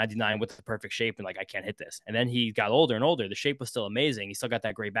 it was 99 with the perfect shape and like, I can't hit this. And then he got older and older. The shape was still amazing. He still got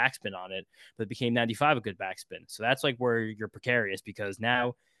that great backspin on it, but it became 95 a good backspin. So that's like where you're precarious because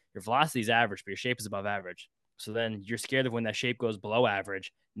now your velocity is average, but your shape is above average. So then you're scared of when that shape goes below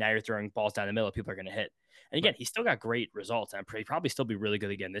average. Now you're throwing balls down the middle, people are going to hit. And again, he still got great results. And he probably still be really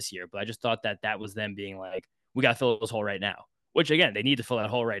good again this year. But I just thought that that was them being like, we got to fill this hole right now, which again, they need to fill that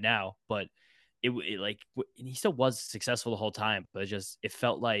hole right now. But it like he still was successful the whole time, but it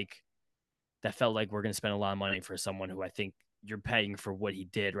felt like we're going to spend a lot of money for someone who I think you're paying for what he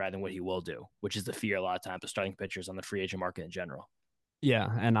did rather than what he will do, which is the fear a lot of times of starting pitchers on the free agent market in general. Yeah,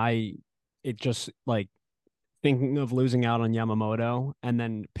 and it just like thinking of losing out on Yamamoto and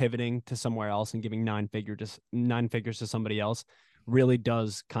then pivoting to somewhere else and giving nine figures to somebody else really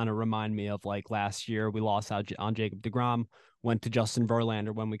does kind of remind me of like last year we lost out on Jacob deGrom, went to Justin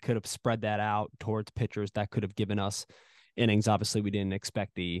Verlander when we could have spread that out towards pitchers that could have given us innings. Obviously, we didn't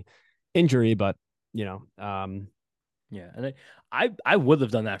expect the injury, but you know, Yeah, and I would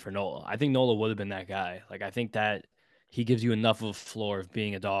have done that for Nola. I think Nola would have been that guy. Like I think that he gives you enough of a floor of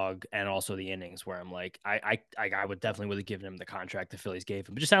being a dog and also the innings where I'm like I would definitely would have given him the contract the Phillies gave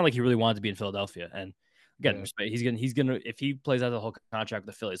him. But it just sounded like he really wanted to be in Philadelphia. And again, Yeah. he's gonna if he plays out the whole contract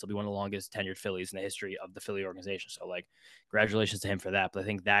with the Phillies, he'll be one of the longest tenured Phillies in the history of the Philly organization. So like congratulations to him for that. But I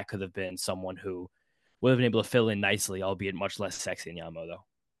think that could have been someone who would have been able to fill in nicely, albeit much less sexy than Yamamoto.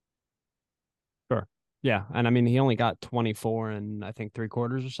 sure. Yeah, and I mean he only got 24 and I think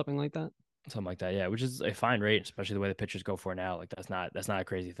 3/4 or something like that. Something like that, yeah, which is a fine rate, especially the way the pitchers go for now. Like that's not a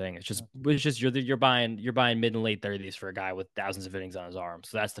crazy thing. It's just you're buying mid and late 30s for a guy with thousands of innings on his arm.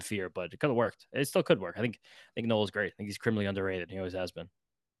 So that's the fear, but it could have worked. It still could work. I think Noel's great. I think he's criminally underrated. He always has been.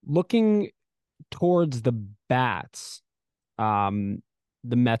 Looking towards the bats, Um,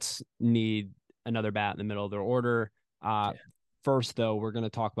 the Mets need another bat in the middle of their order. Uh, Yeah. First, though, we're going to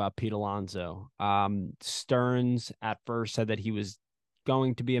talk about Pete Alonso. Stearns at first said that he was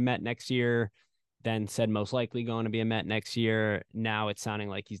going to be a Met next year, then said most likely going to be a Met next year. Now it's sounding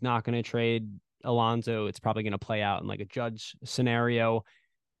like he's not going to trade Alonso. It's probably going to play out in like a Judge scenario.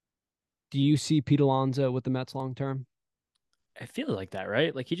 Do you see Pete Alonso with the Mets long term? I feel like that,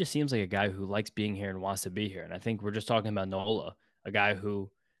 right? Like he just seems like a guy who likes being here and wants to be here. And I think we're just talking about Nola, a guy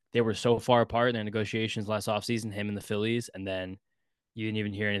who they were so far apart in their negotiations last offseason, him and the Phillies, and then you didn't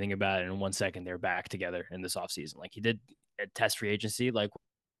even hear anything about it. And in 1 second, they're back together in this offseason. Like he did a test free agency, like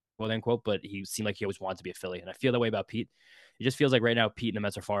quote unquote, but he seemed like he always wanted to be a Philly. And I feel that way about Pete. It just feels like right now Pete and the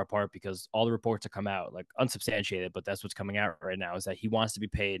Mets are far apart because all the reports that come out, like unsubstantiated, but that's what's coming out right now, is that he wants to be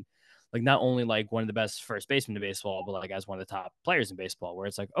paid like not only like one of the best first basemen in baseball, but like as one of the top players in baseball, where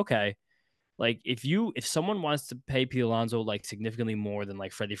it's like, okay, like if someone wants to pay Pete Alonso like significantly more than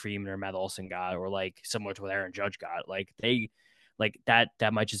like Freddie Freeman or Matt Olson got, or like similar to what Aaron Judge got, like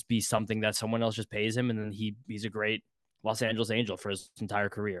that might just be something that someone else just pays him, and then he's a great Los Angeles Angel for his entire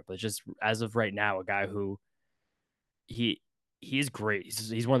career. But just as of right now, a guy who he he's great.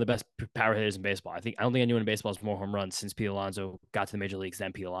 He's one of the best power hitters in baseball. I don't think anyone in baseball has more home runs since Pete Alonso got to the major leagues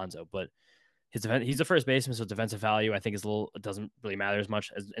than Pete Alonso. But he's the first baseman, so defensive value I think is it doesn't really matter as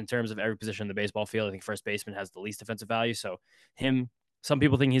much as in terms of every position in the baseball field. I think first baseman has the least defensive value. So him, some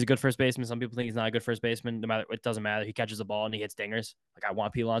people think he's a good first baseman. Some people think he's not a good first baseman. No matter, it doesn't matter. He catches the ball and he hits dingers. Like I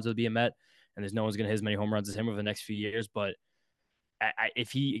want Pete Alonso to be a Met, and there's no one's going to hit as many home runs as him over the next few years. But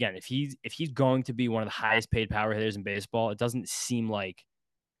if he's going to be one of the highest paid power hitters in baseball, it doesn't seem like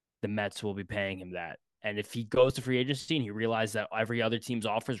the Mets will be paying him that. And if he goes to free agency and he realizes that every other team's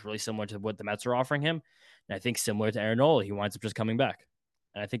offer is really similar to what the Mets are offering him, and I think similar to Aaron Nola, he winds up just coming back.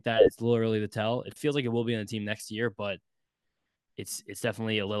 And I think that it's a little early to tell. It feels like it will be on the team next year, but it's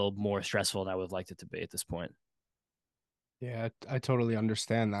definitely a little more stressful than I would have liked it to be at this point. Yeah, I totally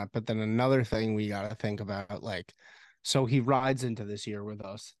understand that. But then another thing we got to think about, like, so he rides into this year with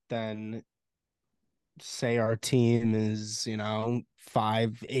us. Then say our team is,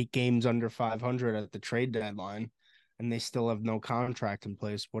 8 games under 500 at the trade deadline, and they still have no contract in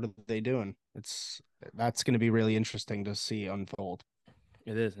place. What are they doing? That's going to be really interesting to see unfold.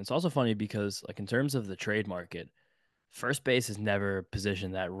 It is. It's also funny because, like, in terms of the trade market, first base is never a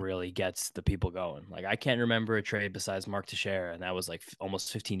position that really gets the people going. Like I can't remember a trade besides Mark Teixeira, and that was like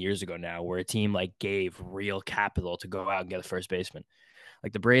almost 15 years ago now, where a team like gave real capital to go out and get a first baseman.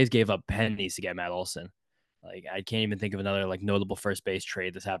 Like the Braves gave up pennies to get Matt Olson. Like I can't even think of another like notable first base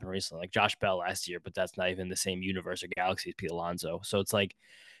trade that's happened recently. Like Josh Bell last year, but that's not even the same universe or galaxy as Pete Alonso. So it's like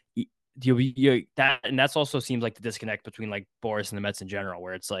you that, and that's also seems like the disconnect between like Boris and the Mets in general,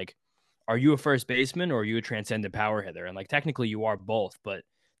 where it's like, are you a first baseman or are you a transcendent power hitter? And like technically you are both, but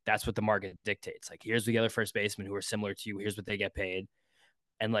that's what the market dictates. Like here's the other first basemen who are similar to you. Here's what they get paid,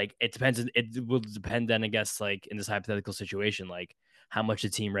 and like it depends. It will depend then, I guess, like in this hypothetical situation, like how much the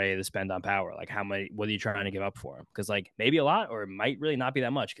team ready to spend on power, like how many, what are you trying to give up for him? Because like maybe a lot, or it might really not be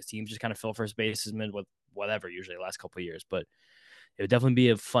that much, because teams just kind of fill first baseman with whatever usually the last couple of years, but it would definitely be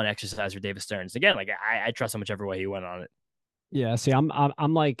a fun exercise for David Stearns. Again, like I trust him whichever way he went on it. Yeah, see,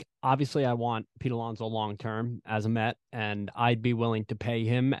 I'm like, obviously I want Pete Alonso long term as a Met, and I'd be willing to pay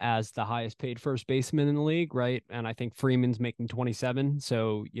him as the highest paid first baseman in the league, right? And I think Freeman's making 27,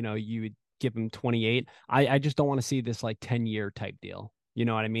 so you would give him 28. I just don't want to see this like 10-year type deal. You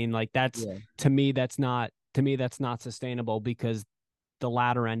know what I mean? Like that's Yeah. to me that's not sustainable, because the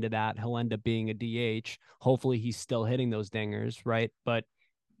latter end of that, he'll end up being a DH. Hopefully he's still hitting those dingers, right? But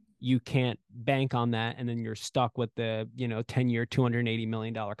you can't bank on that, and then you're stuck with the 10-year $280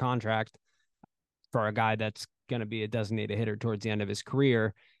 million contract for a guy that's going to be a designated hitter towards the end of his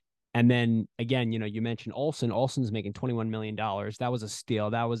career. And then again, you mentioned Olson's making $21 million. That was a steal.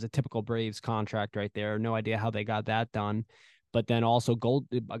 That was a typical Braves contract right there. No idea how they got that done. But then also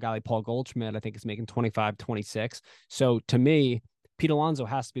a guy like Paul Goldschmidt, I think, is making 25, 26. So to me, Pete Alonso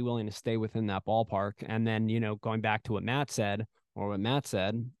has to be willing to stay within that ballpark. And then, going back to what Matt said,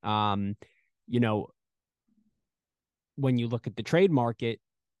 you know, when you look at the trade market,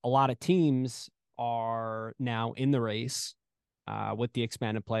 a lot of teams are now in the race with the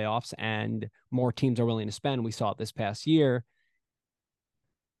expanded playoffs, and more teams are willing to spend. We saw it this past year.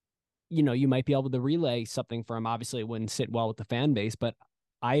 You might be able to relay something for him. Obviously, it wouldn't sit well with the fan base, but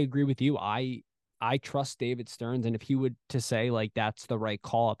I agree with you. I trust David Stearns, and if he would to say like that's the right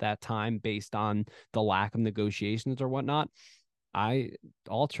call at that time based on the lack of negotiations or whatnot,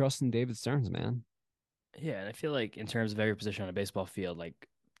 I'll trust in David Stearns, man. Yeah, and I feel like in terms of every position on a baseball field, like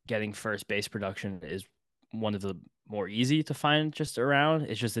getting first base production is one of the more easy to find just around.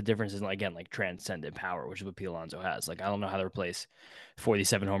 It's just the difference is again like transcendent power, which is what Pete Alonso has. Like I don't know how to replace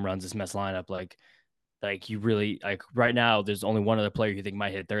 47 home runs this Mets lineup. Like you really like right now, there's only one other player you think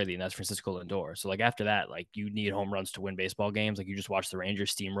might hit 30, and that's Francisco Lindor. So like after that, like you need home runs to win baseball games. Like you just watch the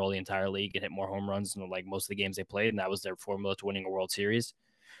Rangers steamroll the entire league and hit more home runs than like most of the games they played, and that was their formula to winning a World Series.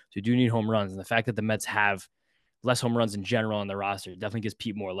 So you do need home runs, and the fact that the Mets have less home runs in general on their roster definitely gives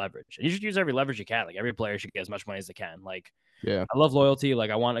Pete more leverage. And you should use every leverage you can. Like every player should get as much money as they can. Like Yeah. I love loyalty.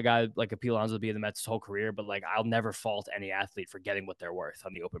 Like I want a guy like a Pete Alonso to be in the Mets his whole career, but like I'll never fault any athlete for getting what they're worth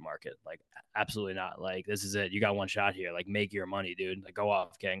on the open market. Like absolutely not. Like this is it. You got one shot here. Like make your money, dude. Like go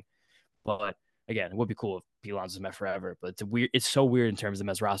off, King. But again, it would be cool if Pete Alonso's Met forever. But it's weird. It's so weird in terms of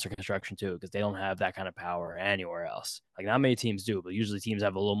Mets roster construction too, because they don't have that kind of power anywhere else. Like not many teams do, but usually teams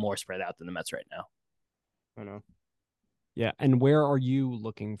have a little more spread out than the Mets right now. I know. Yeah, and where are you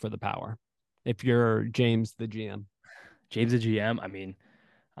looking for the power if you're James the GM? James the GM. I mean,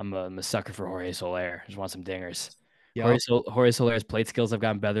 I'm a sucker for Jorge Soler. Just want some dingers. Yep. Jorge Soler's plate skills have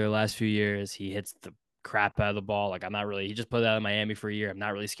gotten better the last few years. He hits the crap out of the ball. Like I'm not really. He just put it out in Miami for a year. I'm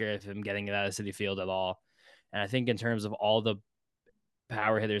not really scared of him getting it out of City Field at all. And I think in terms of all the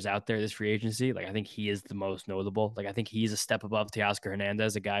power hitters out there this free agency, like I think he is the most notable. Like I think he's a step above Teoscar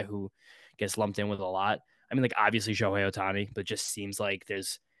Hernandez, a guy who gets lumped in with a lot. I mean, like obviously Shohei Otani, but just seems like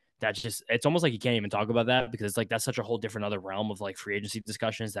there's that's just it's almost like you can't even talk about that because it's like that's such a whole different other realm of like free agency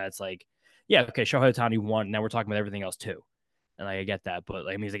discussions that it's like, yeah, okay, Shohei Otani won. Now we're talking about everything else too. And like, I get that, but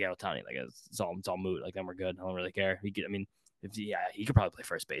like, I mean, he's like Otani, like it's all moot. Like then we're good. I don't really care. I mean, if yeah, he could probably play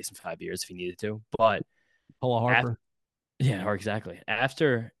first base in 5 years if he needed to. But Paula after, Harper. yeah, or exactly.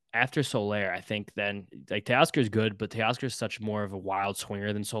 After Soler, I think then like Teoscar's good, but Teoscar's such more of a wild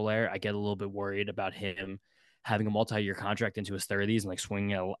swinger than Soler. I get a little bit worried about him having a multi-year contract into his 30s and like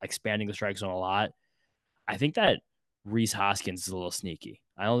swinging, expanding the strike zone a lot. I think that Reese Hoskins is a little sneaky.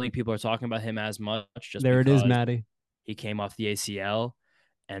 I don't think people are talking about him as much just There it is, because Maddie. he came off the ACL,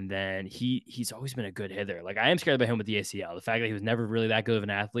 and then he's always been a good hitter. Like I am scared about him with the ACL. The fact that he was never really that good of an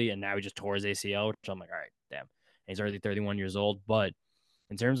athlete, and now he just tore his ACL, which I'm like, all right, damn. And he's already 31 years old, but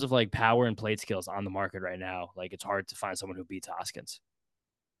in terms of like power and plate skills on the market right now, like it's hard to find someone who beats Hoskins.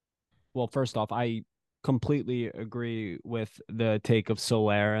 Well, first off, I completely agree with the take of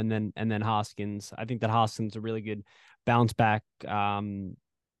Soler, and then Hoskins. I think that Hoskins is a really good bounce back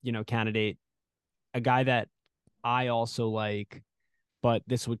candidate. A guy that I also like, but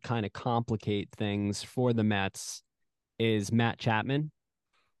this would kind of complicate things for the Mets, is Matt Chapman.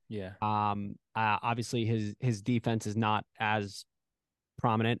 Yeah. Obviously his defense is not as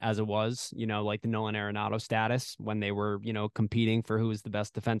prominent as it was, like the Nolan Arenado status when they were, competing for who was the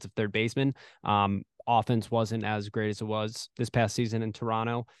best defensive third baseman. Offense wasn't as great as it was this past season in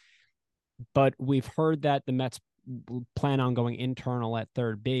Toronto, but we've heard that the Mets plan on going internal at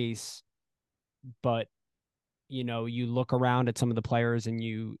third base, but you look around at some of the players and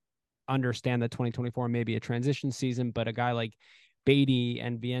you understand that 2024 may be a transition season, but a guy like Beatty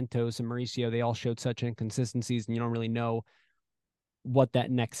and Vientos and Mauricio, they all showed such inconsistencies, and you don't really know what that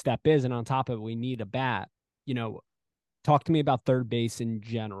next step is. And on top of it, we need a bat. Talk to me about third base in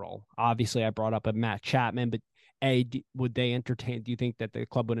general. Obviously, I brought up a Matt Chapman, but A, would they entertain? Do you think that the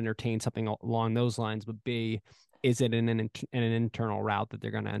club would entertain something along those lines? But B, is it in an internal route that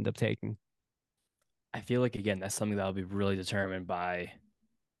they're going to end up taking? I feel like again that's something that'll be really determined by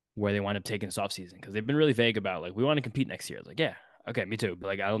where they wind up taking this offseason because they've been really vague about like we want to compete next year. It's like, yeah, okay, me too. But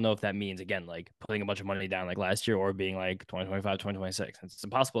like I don't know if that means again like putting a bunch of money down like last year or being like 2025, 2026. It's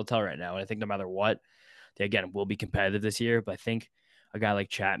impossible to tell right now. And I think no matter what, they again will be competitive this year. But I think a guy like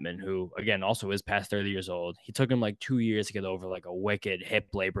Chapman, who again also is past 30 years old, he took him like 2 years to get over like a wicked hip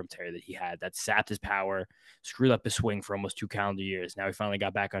labrum tear that he had that sapped his power, screwed up his swing for almost 2 calendar years. Now he finally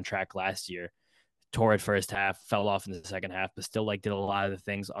got back on track last year, tore it first half, fell off in the second half, but still like did a lot of the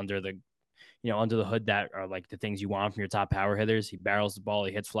things under the hood that are like the things you want from your top power hitters. He barrels the ball,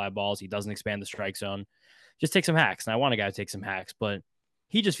 he hits fly balls, he doesn't expand the strike zone. Just take some hacks. And I want a guy to take some hacks, but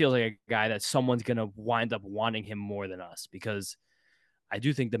he just feels like a guy that someone's gonna wind up wanting him more than us because I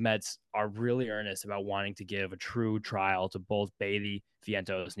do think the Mets are really earnest about wanting to give a true trial to both Bailey,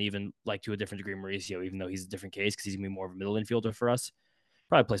 Vientos, and even like to a different degree Mauricio, even though he's a different case because he's gonna be more of a middle infielder for us.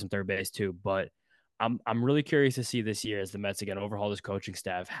 Probably play some third base too, but I'm really curious to see this year as the Mets again overhaul this coaching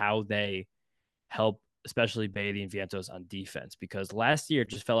staff how they help, especially Beatty and Vientos on defense. Because last year it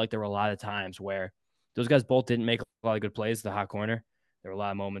just felt like there were a lot of times where those guys both didn't make a lot of good plays. The hot corner, there were a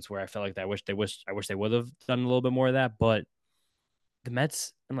lot of moments where I felt like I wish they would have done a little bit more of that. But the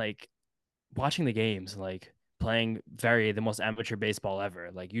Mets and like watching the games, like playing the most amateur baseball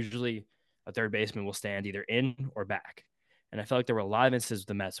ever. Like usually a third baseman will stand either in or back. And I felt like there were a lot of instances with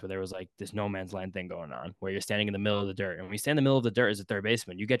the Mets where there was like this no man's land thing going on, where you're standing in the middle of the dirt. And when you stand in the middle of the dirt as a third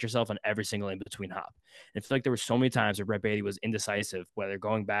baseman, you get yourself on every single in between hop. And I feel like there were so many times where Brett Baty was indecisive, whether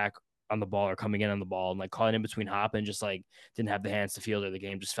going back on the ball or coming in on the ball and like caught in between hop and just like didn't have the hands to field or the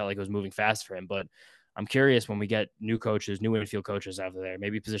game just felt like it was moving fast for him. But I'm curious when we get new coaches, new infield coaches out there,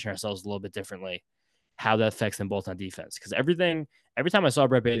 maybe position ourselves a little bit differently, how that affects them both on defense. Because every time I saw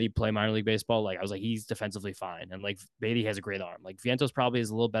Brett Baty play minor league baseball, like I was like, he's defensively fine, and like Baty has a great arm. Like Vientos probably has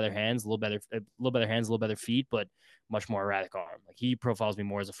a little better hands, a little better feet, but much more erratic arm. Like he profiles me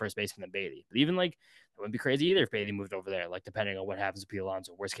more as a first baseman than Baty. But even like it wouldn't be crazy either if Baty moved over there. Like depending on what happens to Pete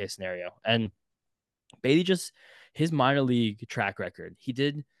Alonso, worst case scenario, and Baty just his minor league track record, he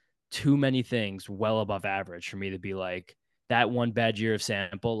did too many things well above average for me to be like that one bad year of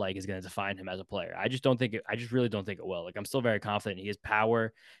sample like is going to define him as a player. I just really don't think it will. Like I'm still very confident he has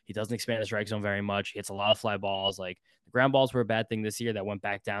power. He doesn't expand the strike zone very much. He hits a lot of fly balls. Like the ground balls were a bad thing this year that went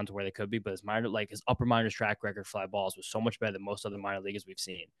back down to where they could be, but his upper minors track record fly balls was so much better than most other minor leaguers we've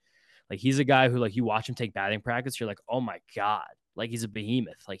seen. Like he's a guy who like you watch him take batting practice, you're like, oh my god, like he's a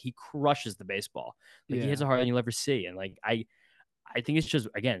behemoth. Like he crushes the baseball. Like he hits it harder than you'll ever see. And like I think it's just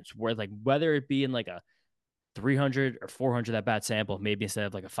again, it's worth like whether it be in like a 300 or 400 at bat sample, maybe instead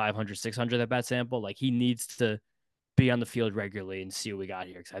of like a 500, 600 at bat sample, like he needs to be on the field regularly and see what we got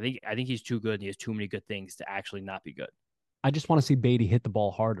here. Because I think he's too good and he has too many good things to actually not be good. I just want to see Beatty hit the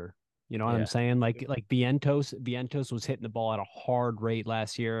ball harder. You know what I'm Yeah. saying? Like Vientos was hitting the ball at a hard rate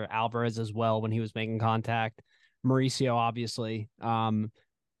last year. Alvarez as well when he was making contact. Mauricio obviously.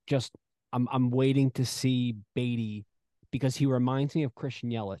 Just I'm waiting to see Beatty because he reminds me of Christian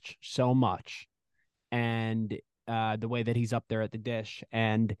Yelich so much, and the way that he's up there at the dish,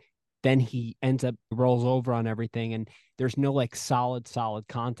 and then he ends up rolls over on everything, and there's no like solid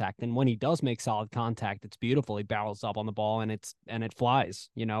contact. And when he does make solid contact, it's beautiful. He barrels up on the ball, and it flies,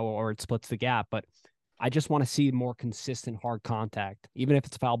 or it splits the gap. But I just want to see more consistent hard contact, even if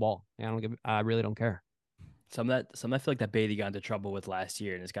it's a foul ball. I really don't care. Some I feel like that Beatty got into trouble with last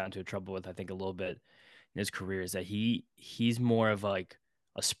year and has gotten into trouble with I think a little bit in his career is that he's more of like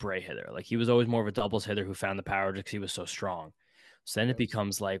a spray hitter. Like he was always more of a doubles hitter who found the power just because he was so strong. So then it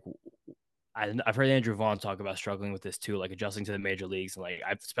becomes like I've heard Andrew Vaughn talk about struggling with this too, like adjusting to the major leagues. And like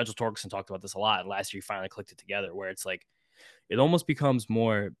Spencer Torkelson talked about this a lot. And last year he finally clicked it together where it's like it almost becomes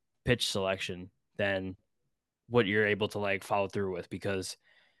more pitch selection than what you're able to like follow through with because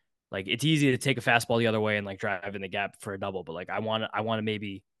like it's easy to take a fastball the other way and like drive in the gap for a double, but like I want to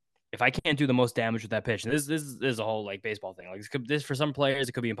maybe if I can't do the most damage with that pitch, and this is a whole like baseball thing. Like this for some players,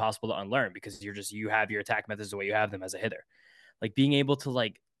 it could be impossible to unlearn because you have your attack methods the way you have them as a hitter. Like being able to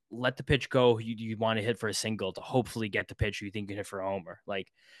like let the pitch go you want to hit for a single to hopefully get the pitch you think you can hit for a homer. Like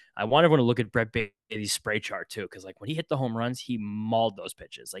I want everyone to look at Brett Beatty's spray chart too, because like when he hit the home runs, he mauled those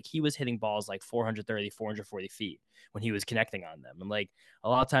pitches. Like he was hitting balls like 430, 440 feet when he was connecting on them. And like a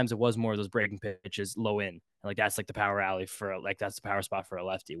lot of times it was more of those breaking pitches low in. And like that's like the power alley for like that's the power spot for a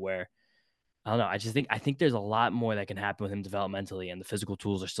lefty where I don't know. I think there's a lot more that can happen with him developmentally, and the physical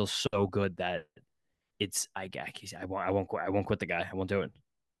tools are still so good that it's I won't quit the guy. I won't do it.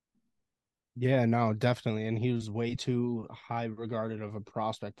 Yeah, no, definitely. And he was way too high regarded of a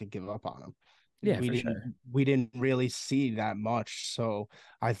prospect to give up on him. Yeah, We for didn't sure. we didn't really see that much. So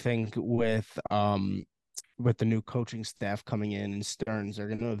I think with the new coaching staff coming in and Stearns, they're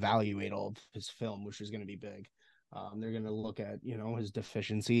gonna evaluate all of his film, which is gonna be big. They're gonna look at, his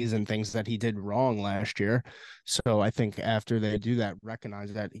deficiencies and things that he did wrong last year. So I think after they do that,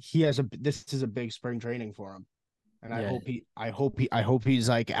 recognize that this is a big spring training for him. And Yeah, I hope he's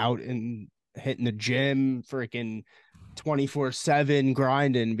like out and hitting the gym, freaking 24/7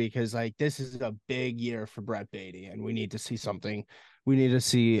 grinding, because like this is a big year for Brett Beatty and we need to see something. We need to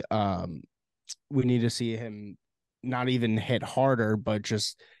see we need to see him not even hit harder, but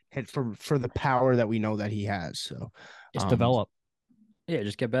just hit for the power that we know that he has. So Just um develop. yeah,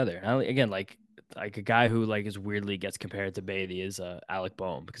 just get better. Again, like a guy who like is weirdly gets compared to Beatty is Alec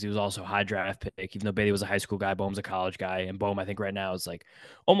Boehm because he was also a high draft pick. Even though Beatty was a high school guy, Boehm's a college guy, and Boehm I think right now is like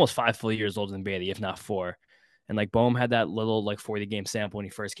almost 5 full years older than Beatty, if not four. And like Boehm had that little like 40 game sample when he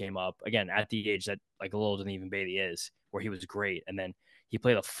first came up. Again, at the age that like a little older than even Beatty is, where he was great, and then he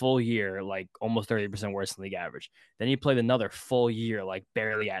played a full year like almost 30% worse than league average. Then he played another full year like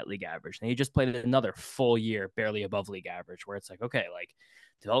barely at league average. And he just played another full year barely above league average, where it's like okay, like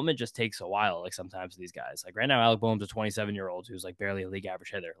development just takes a while. Like sometimes these guys, like right now, Alec Boehm's a 27-year-old who's like barely a league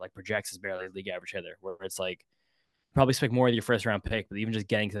average hitter, like projects as barely a league average hitter, where it's like probably expect more of your first round pick, but even just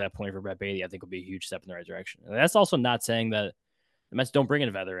getting to that point for Brett Beatty, I think will be a huge step in the right direction. And that's also not saying that the Mets don't bring in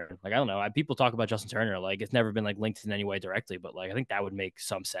a veteran. Like I don't know, people talk about Justin Turner, like it's never been like linked in any way directly, but like I think that would make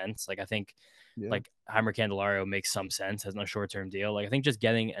some sense. Like I think yeah. like Heimer Candelario makes some sense as no short term deal. Like I think just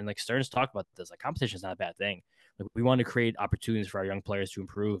getting and like Stearns talked about this, like competition is not a bad thing. Like we want to create opportunities for our young players to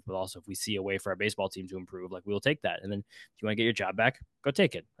improve, but also if we see a way for our baseball team to improve, like we will take that. And then if you want to get your job back, go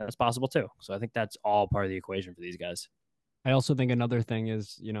take it. That's possible too. So I think that's all part of the equation for these guys. I also think another thing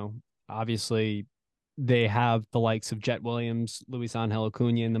is, obviously they have the likes of Jet Williams, Luis Angel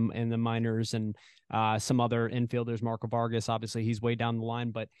Acuna in the minors, and some other infielders. Marco Vargas, obviously, he's way down the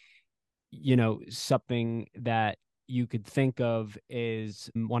line, but something that you could think of is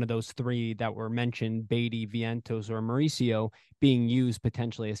one of those three that were mentioned, Beatty, Vientos, or Mauricio, being used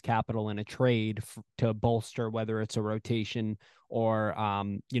potentially as capital in a trade to bolster whether it's a rotation or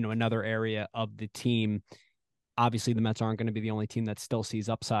another area of the team. Obviously the Mets aren't going to be the only team that still sees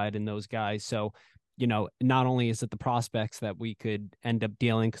upside in those guys. So, not only is it the prospects that we could end up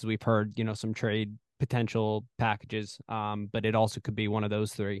dealing because we've heard, some trade potential packages, but it also could be one of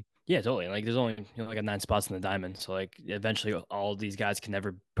those three. Yeah, totally. Like there's only like a 9 spots in the diamond, so like eventually all these guys can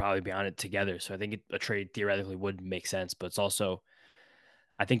never probably be on it together. So I think a trade theoretically would make sense, but it's also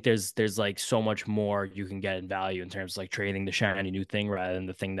I think there's like so much more you can get in value in terms of like trading the shiny new thing rather than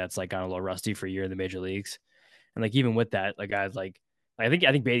the thing that's like gone a little rusty for a year in the major leagues. And like even with that, like guys I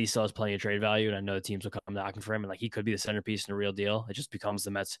think Beatty still has plenty of trade value, and I know the teams will come knocking for him, and like he could be the centerpiece in a real deal. It just becomes the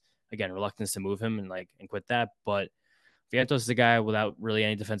Mets again reluctance to move him and quit that. But Vientos is a guy without really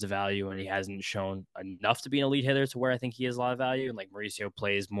any defensive value, and he hasn't shown enough to be an elite hitter to where I think he has a lot of value. And like Mauricio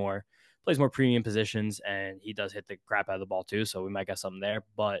plays more premium positions, and he does hit the crap out of the ball too. So we might get something there.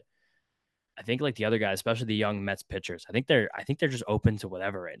 But I think like the other guys, especially the young Mets pitchers, I think they're just open to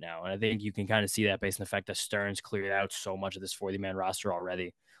whatever right now. And I think you can kind of see that based on the fact that Stearns cleared out so much of this 40-man roster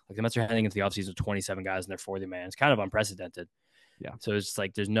already. Like the Mets are heading into the offseason with 27 guys in their 40-man. It's kind of unprecedented. Yeah. So it's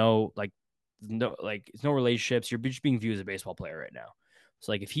like it's no relationships. You're just being viewed as a baseball player right now.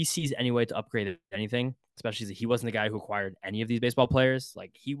 So like if he sees any way to upgrade anything, especially if he wasn't the guy who acquired any of these baseball players,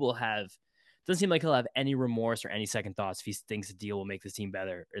 like he will have doesn't seem like he'll have any remorse or any second thoughts if he thinks a deal will make this team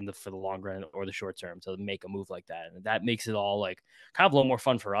better for the long run or the short term to make a move like that. And that makes it all like kind of a little more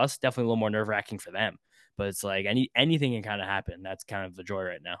fun for us, definitely a little more nerve wracking for them. But it's like anything can kind of happen. That's kind of the joy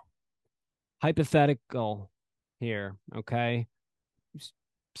right now. Hypothetical here, okay?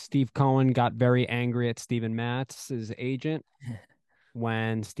 Steve Cohen got very angry at Steven Matz's agent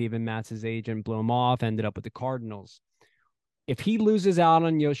when Steven Matz's agent blew him off, ended up with the Cardinals. If he loses out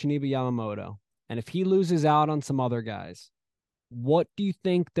on Yoshinobu Yamamoto, and if he loses out on some other guys, What do you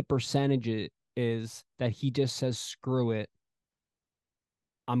think the is that he just says, screw it,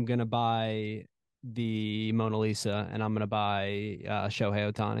 I'm gonna buy the Mona Lisa and I'm gonna buy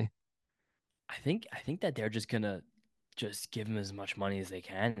Shohei Ohtani? I think that they're just gonna just give him as much money as they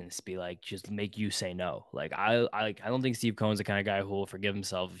can and just be like, just make you say no. Like I don't think Steve Cohen's the kind of guy who will forgive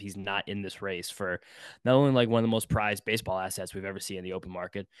himself if he's not in this race for not only like one of the most prized baseball assets we've ever seen in the open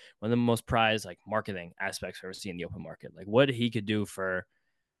market, one of the most prized like marketing aspects we've ever seen in the open market. Like what he could do for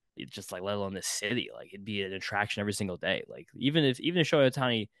just like let alone this city, like it'd be an attraction every single day. Like even if Shohei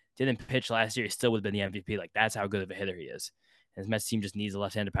Ohtani didn't pitch last year, he still would have been the MVP. Like that's how good of a hitter he is. And his Mets team just needs a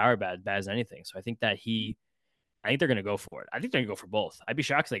left-handed power bat, bad as anything. So I think they're going to go for it. I think they're going to go for both. I'd be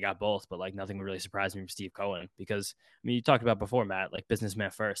shocked if they got both, but like nothing would really surprise me from Steve Cohen because I mean, you talked about before, Matt, like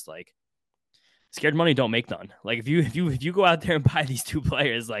businessman first, like scared money don't make none. Like if you go out there and buy these two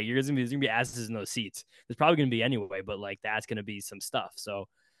players, like there's gonna be asses in those seats. There's probably going to be anyway, but like that's going to be some stuff. So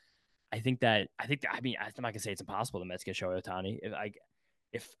I mean, I'm not gonna say it's impossible the Mets get Shohei Ohtani.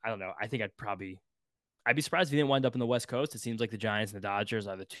 If I don't know, I think I'd be surprised if he didn't wind up in the West Coast. It seems like the Giants and the Dodgers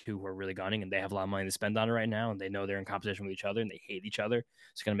are the two who are really gunning, and they have a lot of money to spend on it right now, and they know they're in competition with each other, and they hate each other.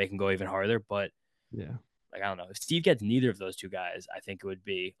 It's going to make them go even harder. But Yeah. like I don't know, if Steve gets neither of those two guys, I think it would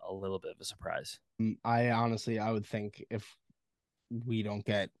be a little bit of a surprise. I would think if we don't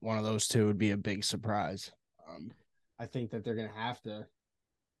get one of those two, it would be a big surprise. Um, I think that they're gonna have to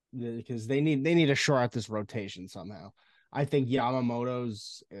because they need to shore out this rotation somehow. I think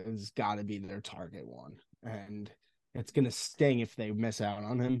Yamamoto's has got to be their target one, and it's gonna sting if they miss out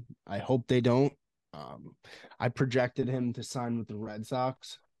on him. I hope they don't. Um, I projected him to sign with the Red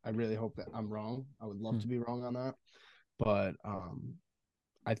Sox. I really hope that I'm wrong. I would love to be wrong on that, but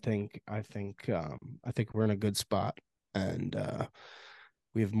I think we're in a good spot, and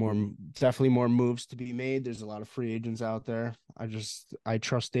we have definitely more moves to be made. There's a lot of free agents out there. I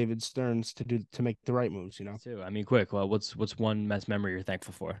trust David Stearns to make the right moves. Too. I mean, quick. Well, what's one Mets memory you're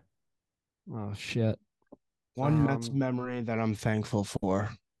thankful for? Oh shit. One Mets Um, memory that I'm thankful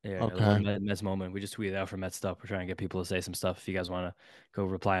for. Yeah, the Okay. one Mets moment. We just tweeted out for Mets stuff. We're trying to get people to say some stuff. If you guys want to go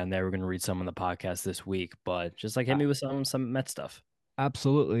reply on there, we're going to read some on the podcast this week. But just like hit me with some Mets stuff.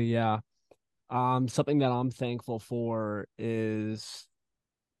 Absolutely, yeah. Something that I'm thankful for is,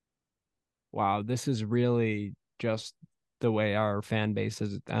 wow, this is really just the way our fan base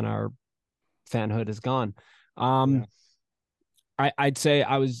is and our fanhood has gone. Yeah. Um, I'd say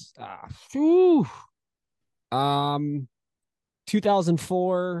I was, whew, um,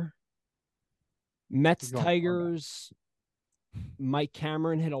 2004 You're Mets going far back. Tigers. Mike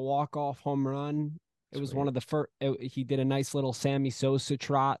Cameron hit a walk-off home run. It was one Sweet. of the first. He did a nice little Sammy Sosa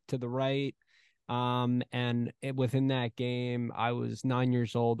trot to the right. Within that game, I was 9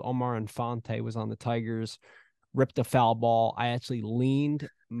 years old. Omar Infante was on the Tigers, ripped a foul ball. I actually leaned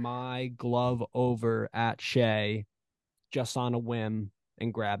my glove over at Shea just on a whim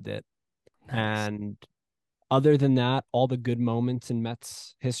and grabbed it. Nice. And other than that, all the good moments in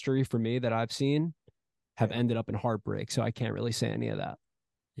Mets history for me that I've seen have Yeah. ended up in heartbreak. So I can't really say any of that.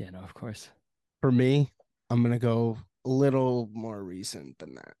 Yeah, no, of course. For me, I'm gonna go a little more recent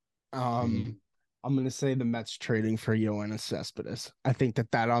than that. Mm, I'm gonna say the Mets trading for Yoenis Cespedes. I think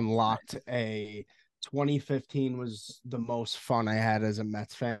that unlocked nice. a 2015 was the most fun I had as a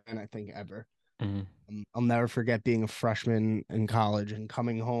Mets fan, I think, ever. Mm, I'll never forget being a freshman in college and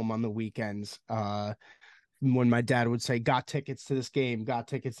coming home on the weekends. When my dad would say, "Got tickets to this game, got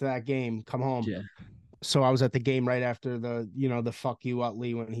tickets to that game, come home." yeah, So I was at the game right after the fuck you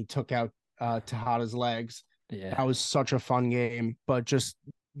Utley when he took out Tejada's legs. yeah. That was such a fun game. But just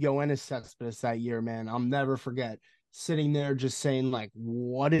Yoenis Cespedes that year, man, I'll never forget sitting there just saying, like,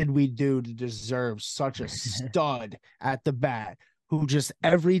 what did we do to deserve such a stud at the bat who just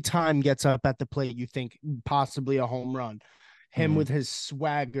every time gets up at the plate, you think possibly a home run. Him Mm, with his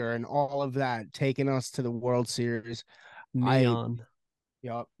swagger and all of that, taking us to the World Series. I Neon.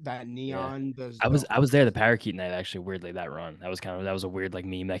 Yep, that yeah. neon does I the was I whole. was there the parakeet night actually. Weirdly, that run that was a weird like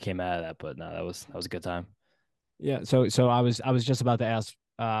meme that came out of that, but no, that was a good time. Yeah. So I was just about to ask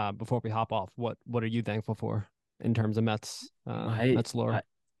before we hop off, what are you thankful for in terms of My Mets lore? my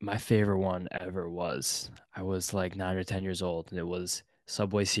my favorite one ever was I was like 9 or 10 years old, and it was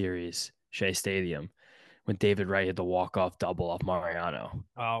Subway Series, Shea Stadium, when David Wright hit the walk off double off Mariano.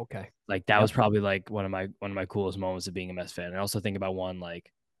 Oh, okay. Like that was Yep. probably like one of my coolest moments of being a Mets fan. I also think about one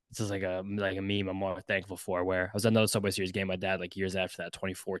like this is like a meme I'm more thankful for where I was at another Subway Series game with my dad like years after that,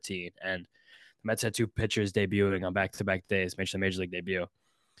 2014, and the Mets had two pitchers debuting on back to back days, Major League debut.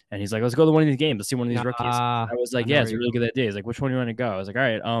 And he's like, let's go to one of these games. Let's see one of these rookies. Ah, I was I like, know yeah, where it's a you're really going. good idea. He's like, which one do you want to go? I was like, all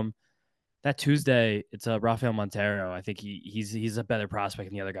right, That Tuesday, it's Rafael Montero. I think he's a better prospect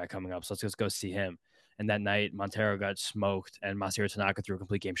than the other guy coming up. So let's just go see him. And that night, Montero got smoked, and Masahiro Tanaka threw a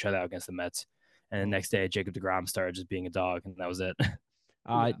complete game shutout against the Mets. And the next day, Jacob DeGrom started just being a dog, and that was it.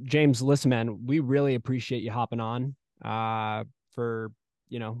 James, listen, man, we really appreciate you hopping on for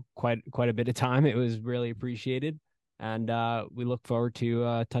quite a bit of time. It was really appreciated, and we look forward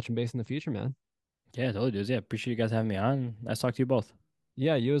to touching base in the future, man. Yeah, totally, dudes. Yeah, appreciate you guys having me on. Nice to talk to you both.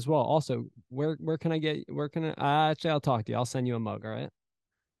 Yeah, you as well. Also, where can I actually, I'll talk to you. I'll send you a mug. All right.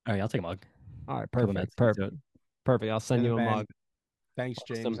 All right, I'll take a mug. All right. Couple Perfect. minutes. Perfect. Perfect. I'll send you a man, mug. thanks,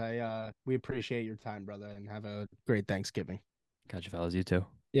 James. Awesome. We appreciate your time, brother, and have a great Thanksgiving. Gotcha, fellas. You too.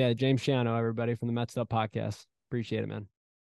 Yeah, James Schiano, everybody from the Mets Up Podcast. Appreciate it, man.